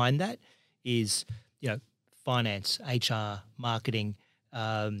what's behind that is, finance, HR, marketing,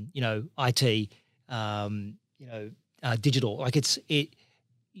 IT, digital. Like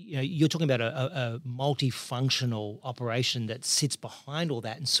you're talking about a multifunctional operation that sits behind all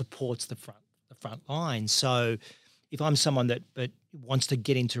that and supports the front line. So if I'm someone that wants to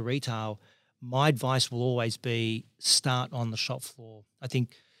get into retail, my advice will always be start on the shop floor. I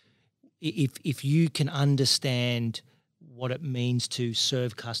think if you can understand what it means to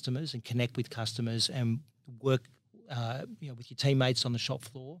serve customers and connect with customers and work with your teammates on the shop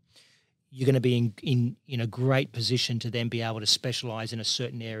floor, you're going to be in a great position to then be able to specialize in a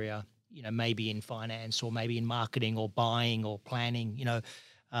certain area, maybe in finance or maybe in marketing or buying or planning,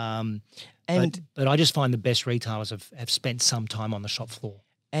 but I just find the best retailers have spent some time on the shop floor.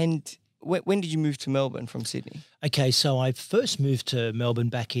 And when did you move to Melbourne from Sydney? Okay, so I first moved to Melbourne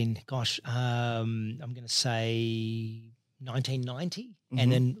back in, I'm going to say 1990,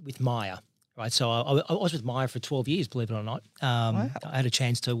 and then with Myer. Right, so I was with Myer for 12 years, believe it or not. Wow. I had a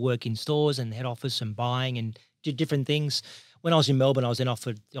chance to work in stores and head office and buying and did different things. When I was in Melbourne, I was then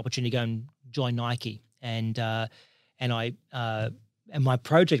offered the opportunity to go and join Nike, and my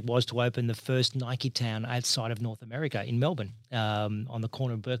project was to open the first Nike town outside of North America in Melbourne, on the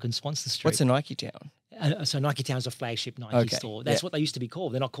corner of Burke and Swanston Street. What's a Nike town? So Nike Town's a flagship Nike store. That's what they used to be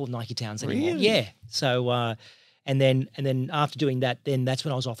called. They're not called Nike Towns anymore. Really? Yeah. So and then after doing that, then that's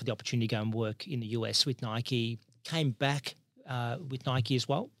when I was offered the opportunity to go and work in the US with Nike. Came back with Nike as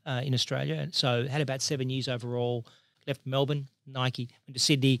well in Australia. So had about 7 years overall. Left Melbourne, Nike, went to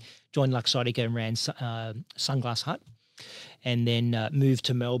Sydney, joined Luxottica and ran Sunglass Hut, and then moved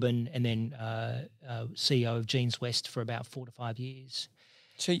to Melbourne and then CEO of Jeans West for about 4 to 5 years.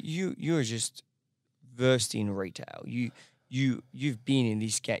 So you're just versed in retail. You've been in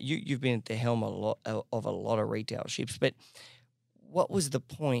this you've been at the helm of a lot of retail ships. But what was the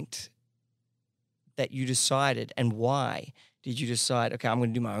point that you decided, and why did you decide? Okay, I'm going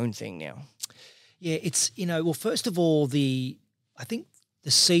to do my own thing now. Yeah, it's well, first of all, I think the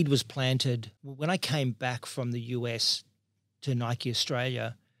seed was planted when I came back from the US to Nike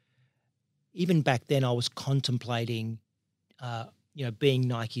Australia. Even back then, I was contemplating, being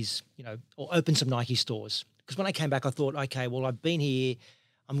Nike's, or open some Nike stores. Because when I came back, I thought, okay, well, I've been here.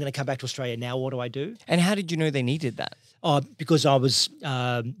 I'm going to come back to Australia now. What do I do? And how did you know they needed that? Because I was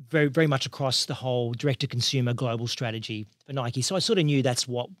very, very much across the whole direct-to-consumer global strategy for Nike. So I sort of knew that's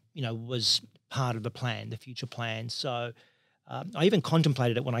what, was part of the plan, the future plan. So I even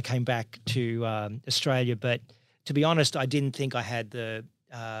contemplated it when I came back to Australia. But to be honest, I didn't think I had the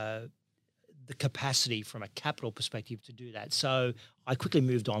capacity from a capital perspective to do that. So I quickly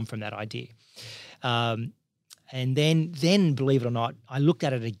moved on from that idea. And then, believe it or not, I looked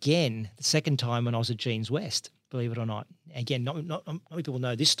at it again the second time when I was at Jeans West, believe it or not. Again, not many people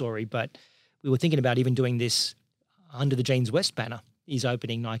know this story, but we were thinking about even doing this under the Jeans West banner, is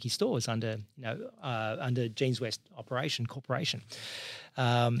opening Nike stores under Jeans West corporation.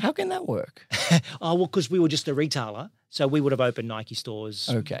 How can that work? Well, because we were just a retailer, so we would have opened Nike stores.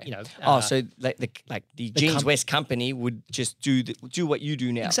 Okay. So the Jeans West company would just do what you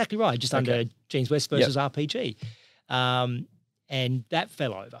do now. Exactly right, just under Jeans West versus RPG, and that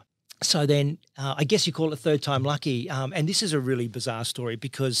fell over. So then, I guess you call it third time lucky. And this is a really bizarre story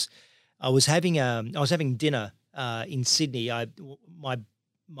because I was having dinner in Sydney.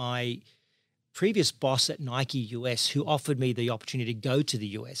 My previous boss at Nike US, who offered me the opportunity to go to the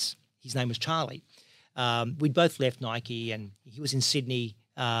US, his name was Charlie. We'd both left Nike, and he was in Sydney.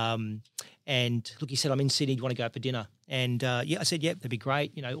 And look, he said, "I'm in Sydney. Do you want to go for dinner?" And I said, "Yeah, that'd be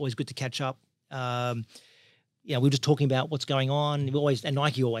great. Always good to catch up." We were just talking about what's going on. And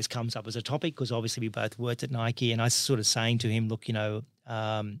Nike always comes up as a topic because obviously we both worked at Nike. And I was sort of saying to him, "Look,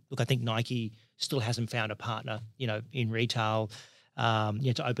 I think Nike still hasn't found a partner, in retail,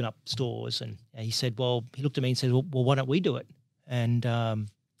 to open up stores." And he said, he looked at me and said, "Well, why don't we do it?" And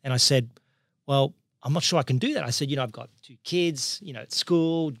I said, "Well, I'm not sure I can do that." I said, "I've got 2 kids, at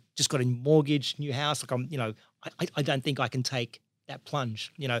school, just got a mortgage, new house. Like I don't think I can take that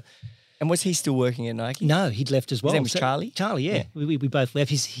plunge, And was he still working at Nike? No, he'd left as well. His name was Charlie? Charlie, yeah. We both left.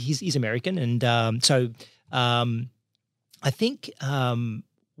 He's American. And so I think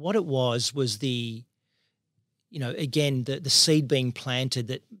what it was the, again, the seed being planted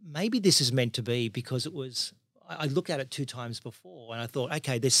that maybe this is meant to be, because it was, I looked at it 2 times before and I thought,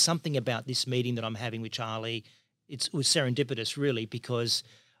 okay, there's something about this meeting that I'm having with Charlie. It was serendipitous, really, because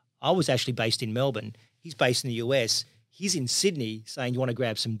I was actually based in Melbourne. He's based in the US. He's in Sydney saying, you want to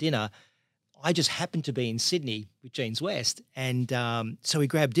grab some dinner? I just happened to be in Sydney with Jeans West. And so we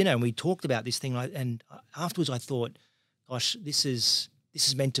grabbed dinner and we talked about this thing. And afterwards I thought, gosh, this is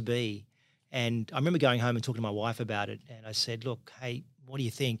meant to be. And I remember going home and talking to my wife about it. And I said, look, hey, what do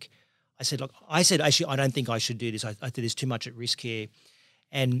you think? I said, actually, I don't think I should do this. I think there's too much at risk here.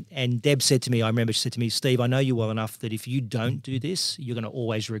 And Deb said to me, I remember she said to me, Steve, I know you well enough that if you don't do this, you're going to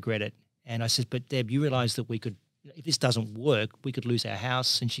always regret it. And I said, but Deb, you realise that if this doesn't work, we could lose our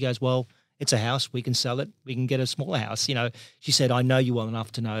house. And she goes, well, it's a house. We can sell it. We can get a smaller house. She said, I know you well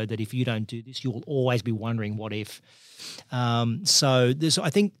enough to know that if you don't do this, you will always be wondering what if. So there's, I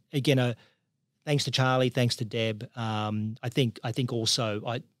think, again, thanks to Charlie, thanks to Deb. I think also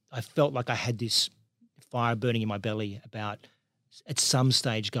I felt like I had this fire burning in my belly about at some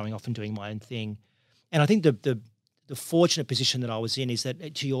stage going off and doing my own thing. And I think the fortunate position that I was in is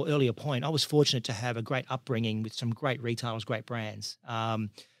that, to your earlier point, I was fortunate to have a great upbringing with some great retailers, great brands.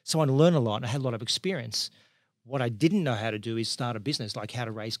 So I learned a lot and I had a lot of experience. What I didn't know how to do is start a business, like how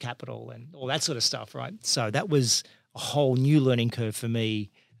to raise capital and all that sort of stuff, right? So that was a whole new learning curve for me.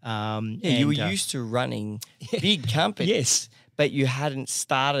 You were used to running big companies. Yes. But you hadn't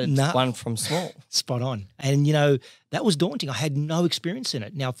started one from small. Spot on. And, that was daunting. I had no experience in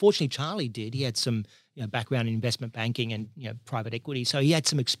it. Now, fortunately, Charlie did. He had some background in investment banking and private equity. So he had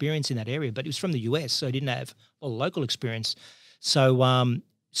some experience in that area, but he was from the US, so he didn't have a lot of local experience. So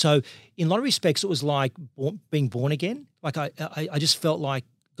so in a lot of respects, it was like being born again. Like I just felt like,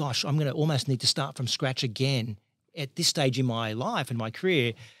 gosh, I'm going to almost need to start from scratch again at this stage in my life and my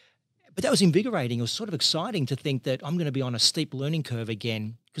career. But that was invigorating. It was sort of exciting to think that I'm going to be on a steep learning curve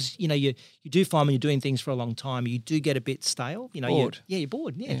again because, you do find when you're doing things for a long time, you do get a bit stale. Bored. You're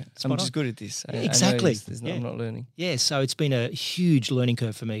bored. Yeah. I'm just good at this. Exactly. I'm not learning. Yeah, so it's been a huge learning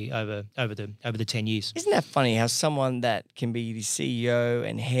curve for me over the 10 years. Isn't that funny how someone that can be the CEO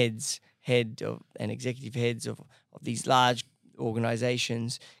and executive heads of these large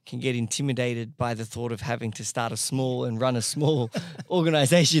organizations can get intimidated by the thought of having to start a small and run a small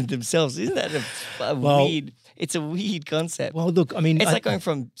organization themselves? Isn't that a weird? It's a weird concept. Well, look, I mean, it's like going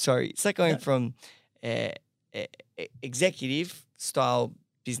from executive style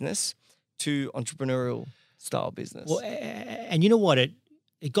business to entrepreneurial style business. Well, and you know what? It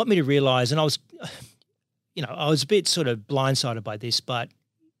got me to realize, and I was a bit sort of blindsided by this, but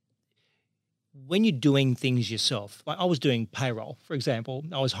when you're doing things yourself, like I was doing payroll, for example,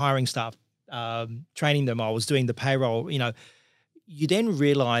 I was hiring staff, training them, I was doing the payroll, you then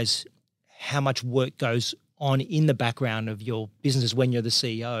realize how much work goes on in the background of your businesses when you're the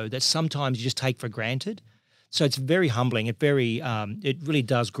CEO that sometimes you just take for granted. So it's very humbling. It really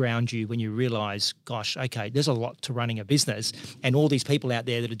does ground you when you realize, gosh, okay, there's a lot to running a business, and all these people out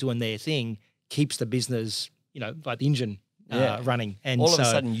there that are doing their thing keeps the business, like the engine running. And all of a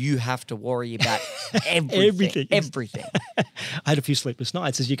sudden you have to worry about everything. I had a few sleepless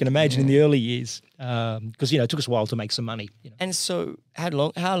nights, as you can imagine, in the early years, because it took us a while to make some money. And so how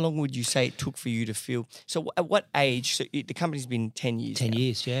long would you say it took for you to feel? So at what age? So the company's been 10 years. 10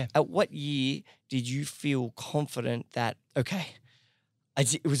 years, yeah. At what year did you feel confident that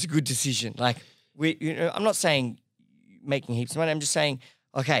it was a good decision? Like I'm not saying making heaps of money. I'm just saying,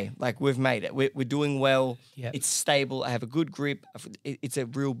 okay, like we've made it. We're doing well. Yep. It's stable. I have a good grip. It's a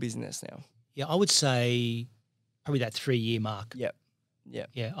real business now. Yeah, I would say probably that 3-year mark. Yep.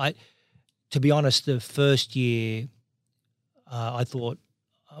 Yeah. To be honest, the first year, I thought,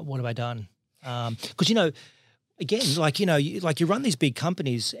 what have I done? Because again, you run these big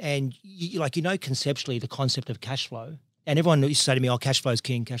companies, and conceptually the concept of cash flow. And everyone used to say to me, "Oh, cash flow's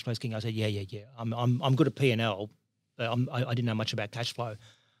king. Cash flow's king." I said, "Yeah. I'm good at P&L." I didn't know much about cash flow.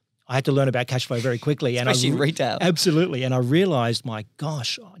 I had to learn about cash flow very quickly. Especially in retail. Absolutely. And I realized, my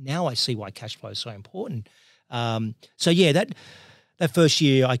gosh, now I see why cash flow is so important. That first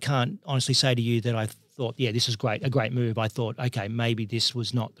year, I can't honestly say to you that I thought, yeah, this is great, a great move. I thought, okay, maybe this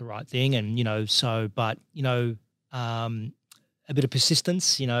was not the right thing. And, a bit of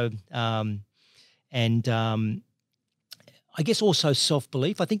persistence, I guess also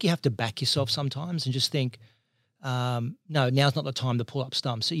self-belief. I think you have to back yourself sometimes and just think, no, now's not the time to pull up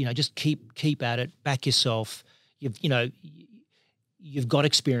stumps. So, just keep at it, back yourself. You've got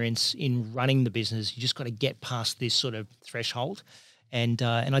experience in running the business. You just got to get past this sort of threshold. And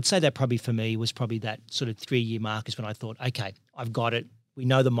I'd say that probably for me was probably that sort of 3-year mark is when I thought, okay, I've got it. We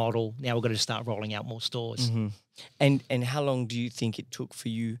know the model. Now we've got to start rolling out more stores. Mm-hmm. And how long do you think it took for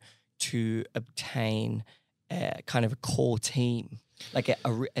you to obtain kind of a core team like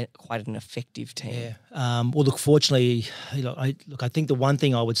quite an effective team? Yeah. Well, look, fortunately, I think the one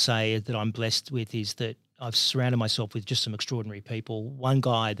thing I would say that I'm blessed with is that I've surrounded myself with just some extraordinary people. One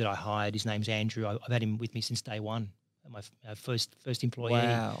guy that I hired, his name's Andrew. I've had him with me since day one. My first employee.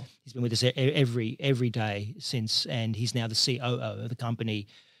 Wow. He's been with us every day since, and he's now the COO of the company,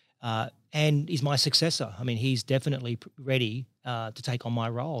 and he's my successor. I mean, he's definitely ready to take on my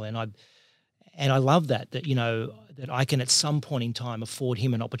role, and I love that that I can at some point in time afford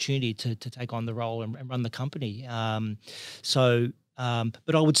him an opportunity to take on the role and run the company. But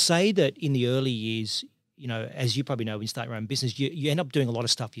I would say that in the early years, as you probably know, when you start your own business, you end up doing a lot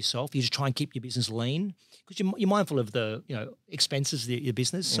of stuff yourself. You just try and keep your business lean because you're mindful of the expenses of your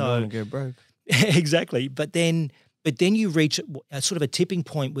business. You don't want to go broke. Exactly. But then you reach a sort of a tipping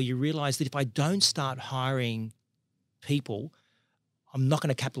point where you realize that if I don't start hiring people, I'm not going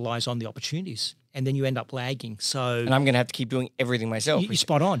to capitalize on the opportunities, and then you end up lagging. So, and I'm going to have to keep doing everything myself. You're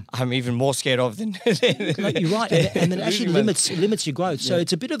spot on. I'm even more scared of than you're right, and then it actually limits your growth. So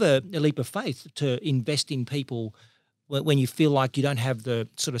it's a bit of a leap of faith to invest in people when you feel like you don't have the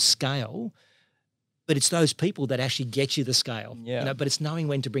sort of scale. But it's those people that actually get you the scale. Yeah. But it's knowing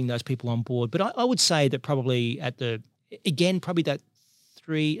when to bring those people on board. But I would say that probably probably that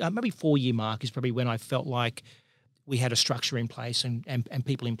maybe 4 year mark is probably when I felt like we had a structure in place and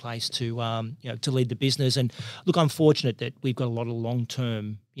people in place to to lead the business. And look, I'm fortunate that we've got a lot of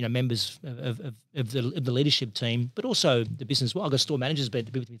long-term members of the leadership team, but also the business. Well, I've got a store manager's been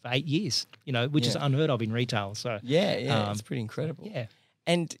with me for 8 years, which is unheard of in retail. So it's pretty incredible. Yeah,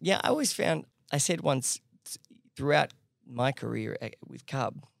 and I always found, I said once throughout my career with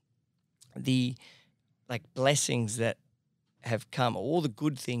Cub, the blessings that have come, all the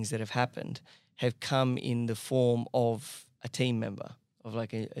good things that have happened, have come in the form of a team member, of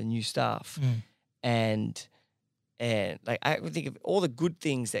a new staff. And I would think of all the good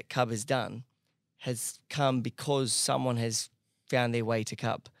things that Cub has done has come because someone has found their way to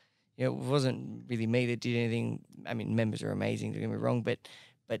Cub. It wasn't really me that did anything. I mean, members are amazing, don't get me wrong, but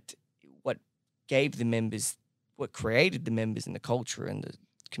what gave the members, what created the members and the culture and the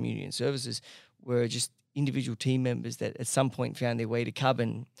community and services were just individual team members that at some point found their way to Cub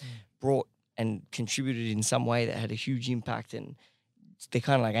and brought and contributed in some way that had a huge impact, and they're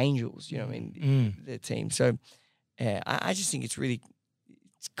kind of like angels, the team. So I just think it's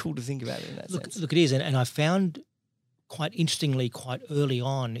cool to think about it in that sense. Look, it is. And I found quite interestingly, quite early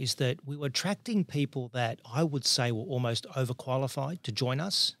on, is that we were attracting people that I would say were almost overqualified to join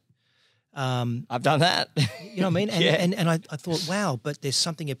us. I've done that. You know what I mean? And, Yeah. and I thought, wow, but there's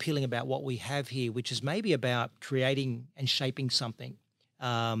something appealing about what we have here, which is maybe about creating and shaping something.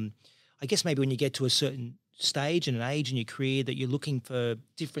 I guess maybe when you get to a certain stage and an age in your career that you're looking for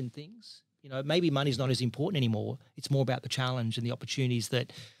different things, maybe money's not as important anymore. It's more about the challenge and the opportunities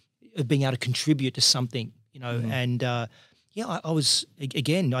that of being able to contribute to something, and I was,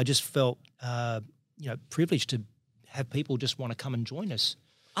 again, I just felt, privileged to have people just want to come and join us.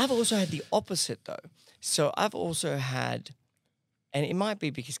 I've also had the opposite though. So I've also had, and it might be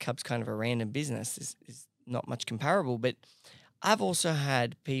because Cub's kind of a random business, is not much comparable, but I've also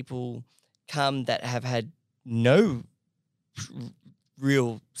had people come that have had no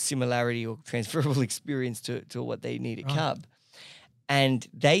real similarity or transferable experience to what they need at Cub. And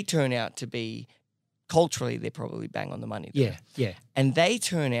they turn out to be, culturally, they're probably bang on the money. Yeah, yeah. And they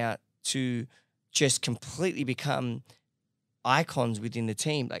turn out to just completely become icons within the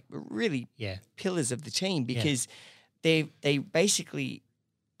team, like really pillars of the team, because they basically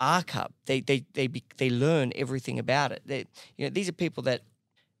are Cub. They learn everything about it. These are people that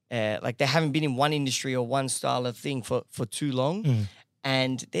they haven't been in one industry or one style of thing for too long,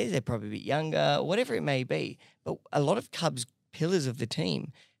 and they're probably a bit younger, whatever it may be. But a lot of Cub's pillars of the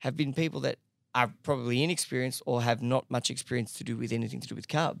team have been people that are probably inexperienced or have not much experience to do with anything to do with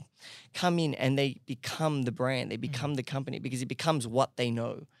Cub, come in and they become the brand, they become the company, because it becomes what they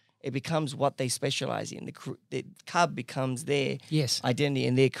know. It becomes what they specialize in. The Cub becomes their identity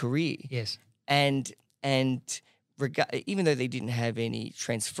and their career. Yes. And even though they didn't have any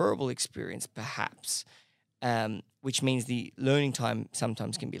transferable experience, perhaps, which means the learning time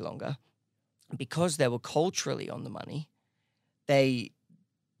sometimes can be longer, because they were culturally on the money, they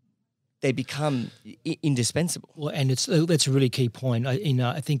become indispensable. Well, and that's a really key point.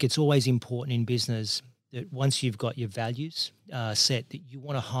 I think it's always important in business that once you've got your values set, that you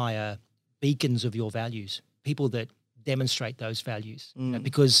want to hire beacons of your values, people that demonstrate those values.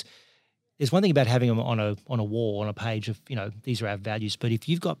 Because there's one thing about having them on a wall, on a page of, these are our values. But if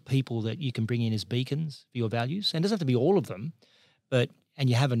you've got people that you can bring in as beacons for your values, and it doesn't have to be all of them, and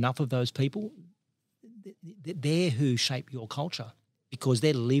you have enough of those people, they're who shape your culture. because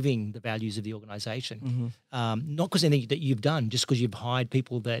they're living the values of the organization. Mm-hmm. Not because anything that you've done, just because you've hired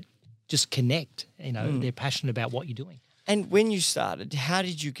people that just connect. They're passionate about what you're doing. And when you started, how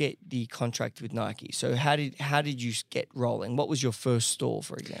did you get the contract with Nike? So how did you get rolling? What was your first store,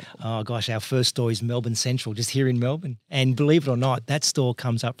 for example? Oh gosh, our first store is Melbourne Central, just here in Melbourne. And believe it or not, that store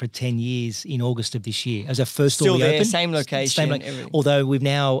comes up for 10 years in August of this year. As our first store Still we there, opened. same location, everything. Although we've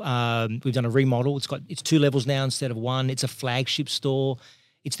now we've done a remodel. It's 2 levels now instead of 1. It's a flagship store.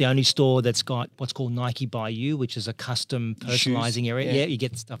 It's the only store that's got what's called Nike by You, which is a custom personalizing area. Yeah, you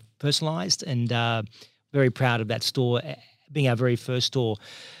get stuff personalized, and very proud of that store being our very first store.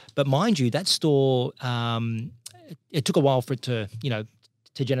 But mind you, that store, it took a while for it to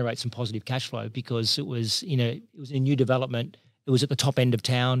generate some positive cash flow, because it was a new development. It was at the top end of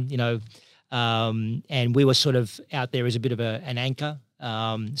town, and we were sort of out there as a bit of an anchor.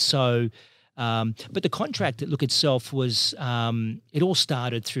 But the contract, look, itself was, it all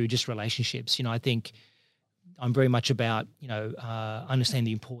started through just relationships. I think I'm very much about, understanding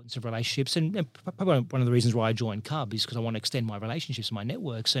the importance of relationships. And probably one of the reasons why I joined Cub is because I want to extend my relationships and my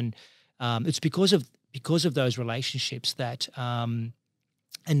networks. And it's because of those relationships that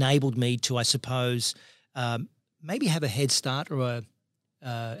enabled me to, I suppose, maybe have a head start or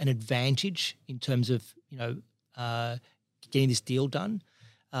an advantage in terms of, getting this deal done.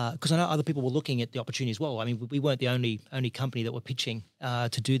 Because I know other people were looking at the opportunity as well. I mean, we weren't the only company that were pitching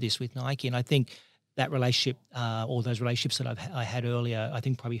to do this with Nike. And I think that relationship, or those relationships that I had earlier, I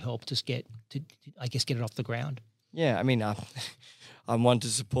think probably helped us get it off the ground. Yeah, I mean, I'm one to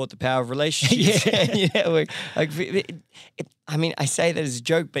support the power of relationships. Yeah. I mean, I say that as a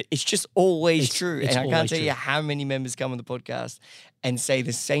joke, but it's just always true. It's and I can't tell true. you how many members come on the podcast and say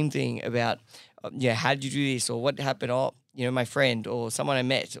the same thing about, how did you do this, or what happened? Oh, my friend or someone I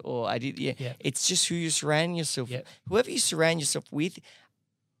met, or I did. Yeah. It's just who you surround yourself with. Whoever you surround yourself with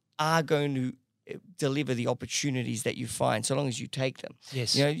are going to deliver the opportunities that you find, so long as you take them.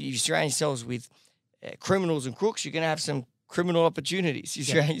 Yes. You surround yourselves with criminals and crooks, you're going to have some criminal opportunities. You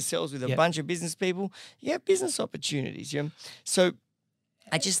surround yourselves with a bunch of business people, you have business opportunities. So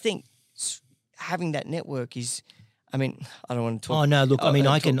I just think having that network is, I mean, I don't want to talk. Oh no, look,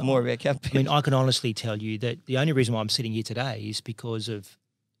 I can more about Cap. I can honestly tell you that the only reason why I'm sitting here today is because of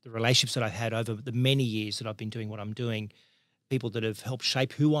the relationships that I've had over the many years that I've been doing what I'm doing, people that have helped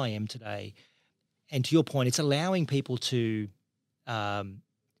shape who I am today. And to your point, it's allowing people to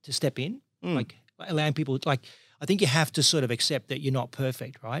step in, like allowing people, like, I think you have to sort of accept that you're not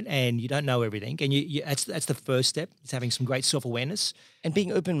perfect, right? And you don't know everything. And that's the first step. It's having some great self-awareness. And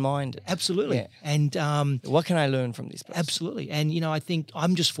being open-minded. Absolutely. Yeah. And what can I learn from this person? Absolutely. And, I think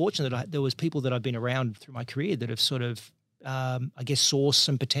I'm just fortunate that there was people that I've been around through my career that have sort of, I guess, sourced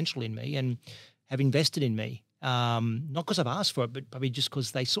some potential in me and have invested in me. Not because I've asked for it, but probably just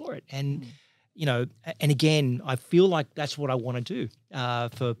because they saw it. And, and again, I feel like that's what I want to do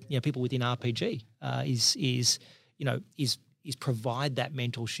for people within RPG is provide that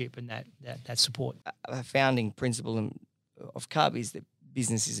mentorship and that support. A founding principle of Cub is that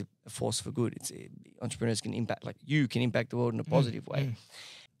business is a force for good. It's entrepreneurs can impact, like you can impact the world in a positive way.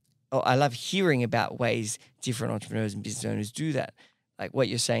 Oh, I love hearing about ways different entrepreneurs and business owners do that. Like what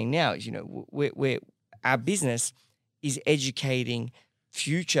you're saying now is, we're our business is educating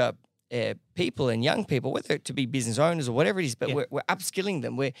future people and young people, whether it to be business owners or whatever it is, but we're upskilling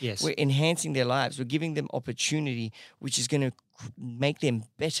them. We're enhancing their lives. We're giving them opportunity, which is going to make them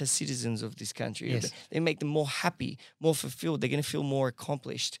better citizens of this country. Yes. They make them more happy, more fulfilled. They're going to feel more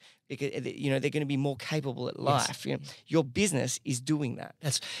accomplished. They're going to be more capable at life. Yes. Your business is doing that.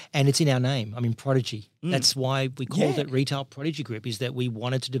 And it's in our name. I mean, Prodigy. That's why we called it Retail Prodigy Group, is that we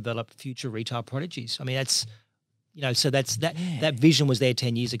wanted to develop future retail prodigies. I mean, that's, so that's that vision was there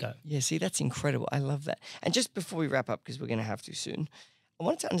 10 years ago. Yeah, see, that's incredible. I love that. And just before we wrap up, because we're going to have to soon, I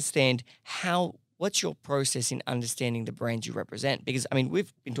wanted to understand what's your process in understanding the brands you represent? Because, I mean,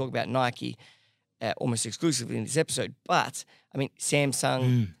 we've been talking about Nike almost exclusively in this episode, but, I mean,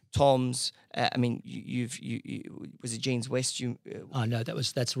 Samsung, Tom's, I mean, you was it Jeans West? Oh, no,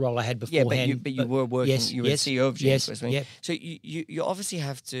 that's the role I had beforehand. Yeah, but you were working, you were the CEO of Jeans West. I mean, yeah. So you obviously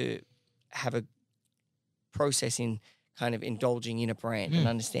have to have a process in kind of indulging in a brand and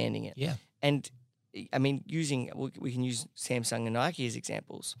understanding it. Yeah. And I mean, we can use Samsung and Nike as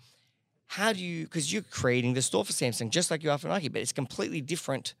examples. How do you, because you're creating the store for Samsung just like you are for Nike, but it's a completely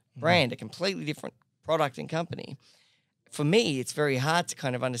different brand, a completely different product and company. For me, it's very hard to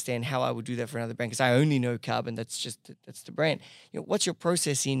kind of understand how I would do that for another brand because I only know Cub and that's the brand. What's your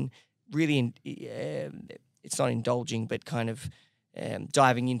process in really, it's not indulging, but kind of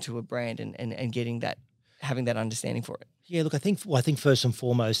diving into a brand and getting that, having that understanding for it? Yeah, look, I think first and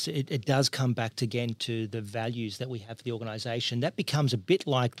foremost, it does come back again to the values that we have for the organisation. That becomes a bit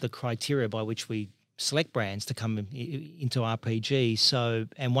like the criteria by which we select brands to come into RPG. So,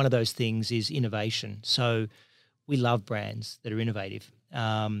 and one of those things is innovation. So, we love brands that are innovative.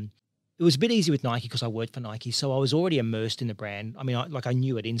 It was a bit easy with Nike because I worked for Nike, so I was already immersed in the brand. I mean, I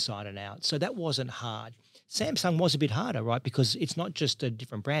knew it inside and out, so that wasn't hard. Samsung was a bit harder, right? Because it's not just a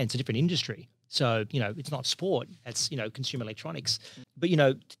different brand; it's a different industry. So, it's not sport; it's consumer electronics. But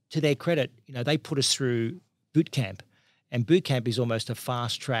to their credit, they put us through boot camp, and boot camp is almost a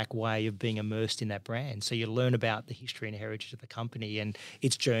fast track way of being immersed in that brand. So you learn about the history and heritage of the company and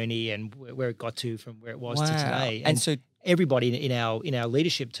its journey and where it got to from where it was to today. And so everybody in our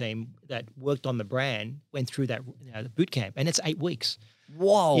leadership team that worked on the brand went through that the boot camp, and it's 8 weeks.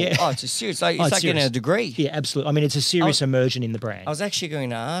 whoa, Yeah. oh, it's a serious. It's like getting serious. a degree. Yeah, absolutely. I mean, it's a serious immersion in the brand. I was actually going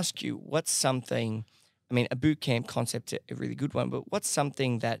to ask you, what's something, I mean, a boot camp concept, a really good one, but what's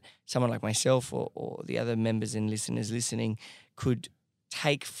something that someone like myself or the other members and listeners listening could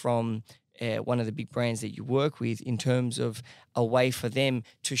take from one of the big brands that you work with in terms of a way for them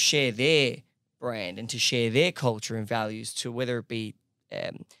to share their brand and to share their culture and values to whether it be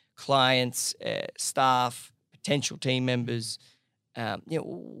clients, staff, potential team members.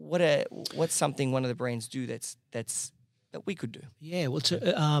 What's something one of the brands do that we could do? Yeah, well,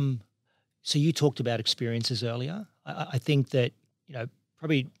 so you talked about experiences earlier. I think that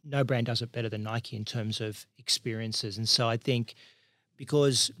probably no brand does it better than Nike in terms of experiences, and so I think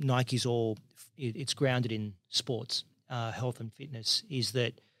because Nike's it's grounded in sports, health and fitness, is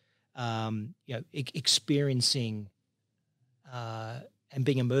that experiencing and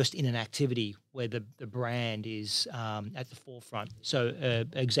being immersed in an activity where the brand is at the forefront. So an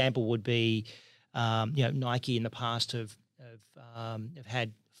example would be, Nike in the past have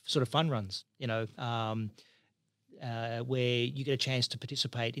had sort of fun runs, where you get a chance to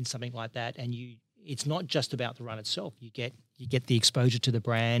participate in something like that, and it's not just about the run itself. You get the exposure to the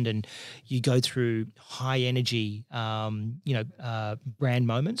brand, and you go through high energy, brand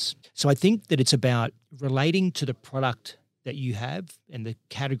moments. So I think that it's about relating to the product that you have and the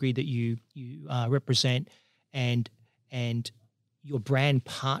category that you represent, and your brand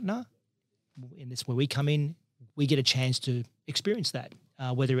partner. In this, where we come in, we get a chance to experience that.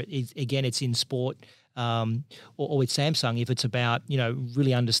 Whether it is, again, it's in sport, or with Samsung, if it's about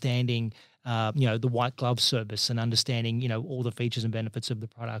really understanding the white glove service and understanding all the features and benefits of the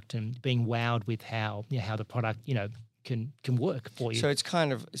product and being wowed with how the product can work for you. So it's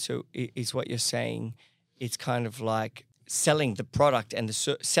is what you're saying. It's kind of like selling the product and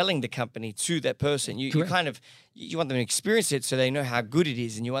selling the company to that person. You want them to experience it so they know how good it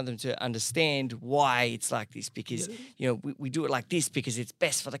is, and you want them to understand why it's like this because we do it like this because it's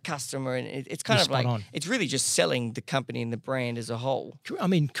best for the customer, and it's kind of like it's really just selling the company and the brand as a whole. I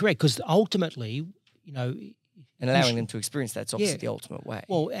mean, correct, because ultimately, and allowing them to experience that's obviously the ultimate way.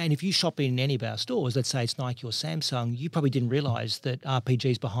 Well, and if you shop in any of our stores, let's say it's Nike or Samsung, you probably didn't realize that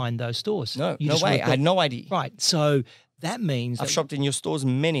RPG's behind those stores. No way. I had no idea. Right. So that means I've shopped in your stores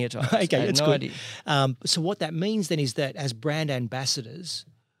many a time. Okay, that's good. Idea. So what that means then is that as brand ambassadors,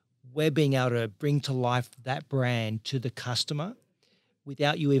 we're being able to bring to life that brand to the customer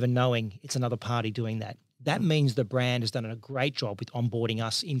without you even knowing it's another party doing that. That means the brand has done a great job with onboarding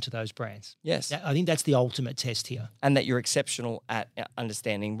us into those brands. Yes. I think that's the ultimate test here. And that you're exceptional at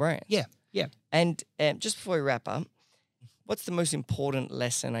understanding brands. Yeah. And just before we wrap up, what's the most important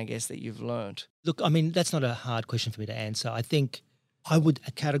lesson, I guess, that you've learned? Look, I mean, that's not a hard question for me to answer. I think I would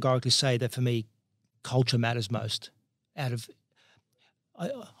categorically say that for me, culture matters most. I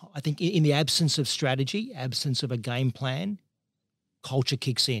think in the absence of strategy, absence of a game plan, culture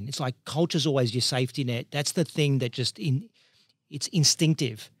kicks in. It's like culture's always your safety net. That's the thing that it's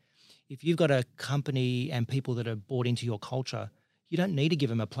instinctive. If you've got a company and people that are bought into your culture, you don't need to give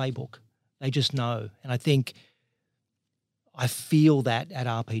them a playbook. They just know. And I think I feel that at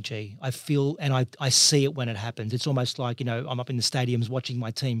RPG. I feel and I see it when it happens. It's almost like, I'm up in the stadiums watching my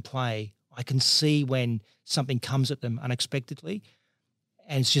team play. I can see when something comes at them unexpectedly.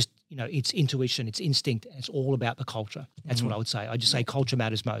 And it's just, it's intuition, it's instinct, and it's all about the culture. That's what I would say. I just say culture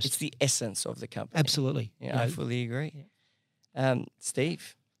matters most. It's the essence of the company. Absolutely. Yeah, I fully agree. Yeah.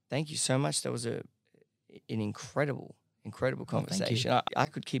 Steve, thank you so much. That was an incredible conversation. I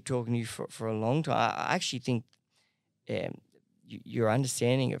could keep talking to you for a long time. I actually think your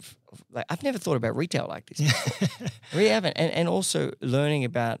understanding of like I've never thought about retail like this before. I really haven't. And also learning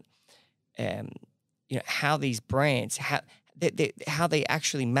about how these brands how they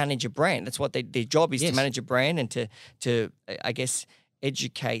actually manage a brand. That's what their job is, to manage a brand and to I guess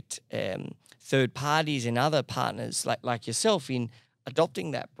educate third parties and other partners like yourself in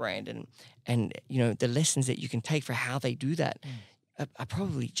adopting that brand, and you know, the lessons that you can take for how they do that are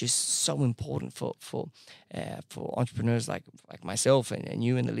probably just so important for entrepreneurs like myself and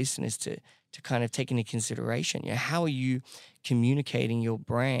you and the listeners to kind of take into consideration. You know, how are you communicating your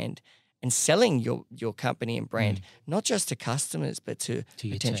brand and selling your company and brand, not just to customers, but to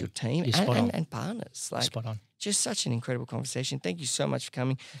potential team and partners. Like, spot on. Just such an incredible conversation. Thank you so much for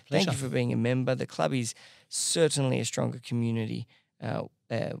coming. Thank you for being a member. The club is certainly a stronger community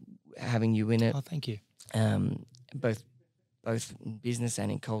having you in it. Oh, thank you. Both in business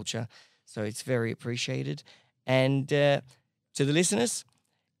and in culture. So it's very appreciated. And to the listeners,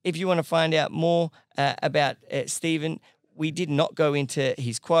 if you want to find out more about Stephen, we did not go into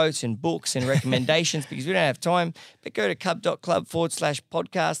his quotes and books and recommendations because we don't have time, but go to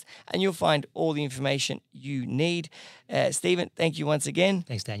cub.club/podcast and you'll find all the information you need. Stephen, thank you once again.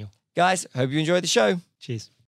 Thanks, Daniel. Guys, hope you enjoyed the show. Cheers.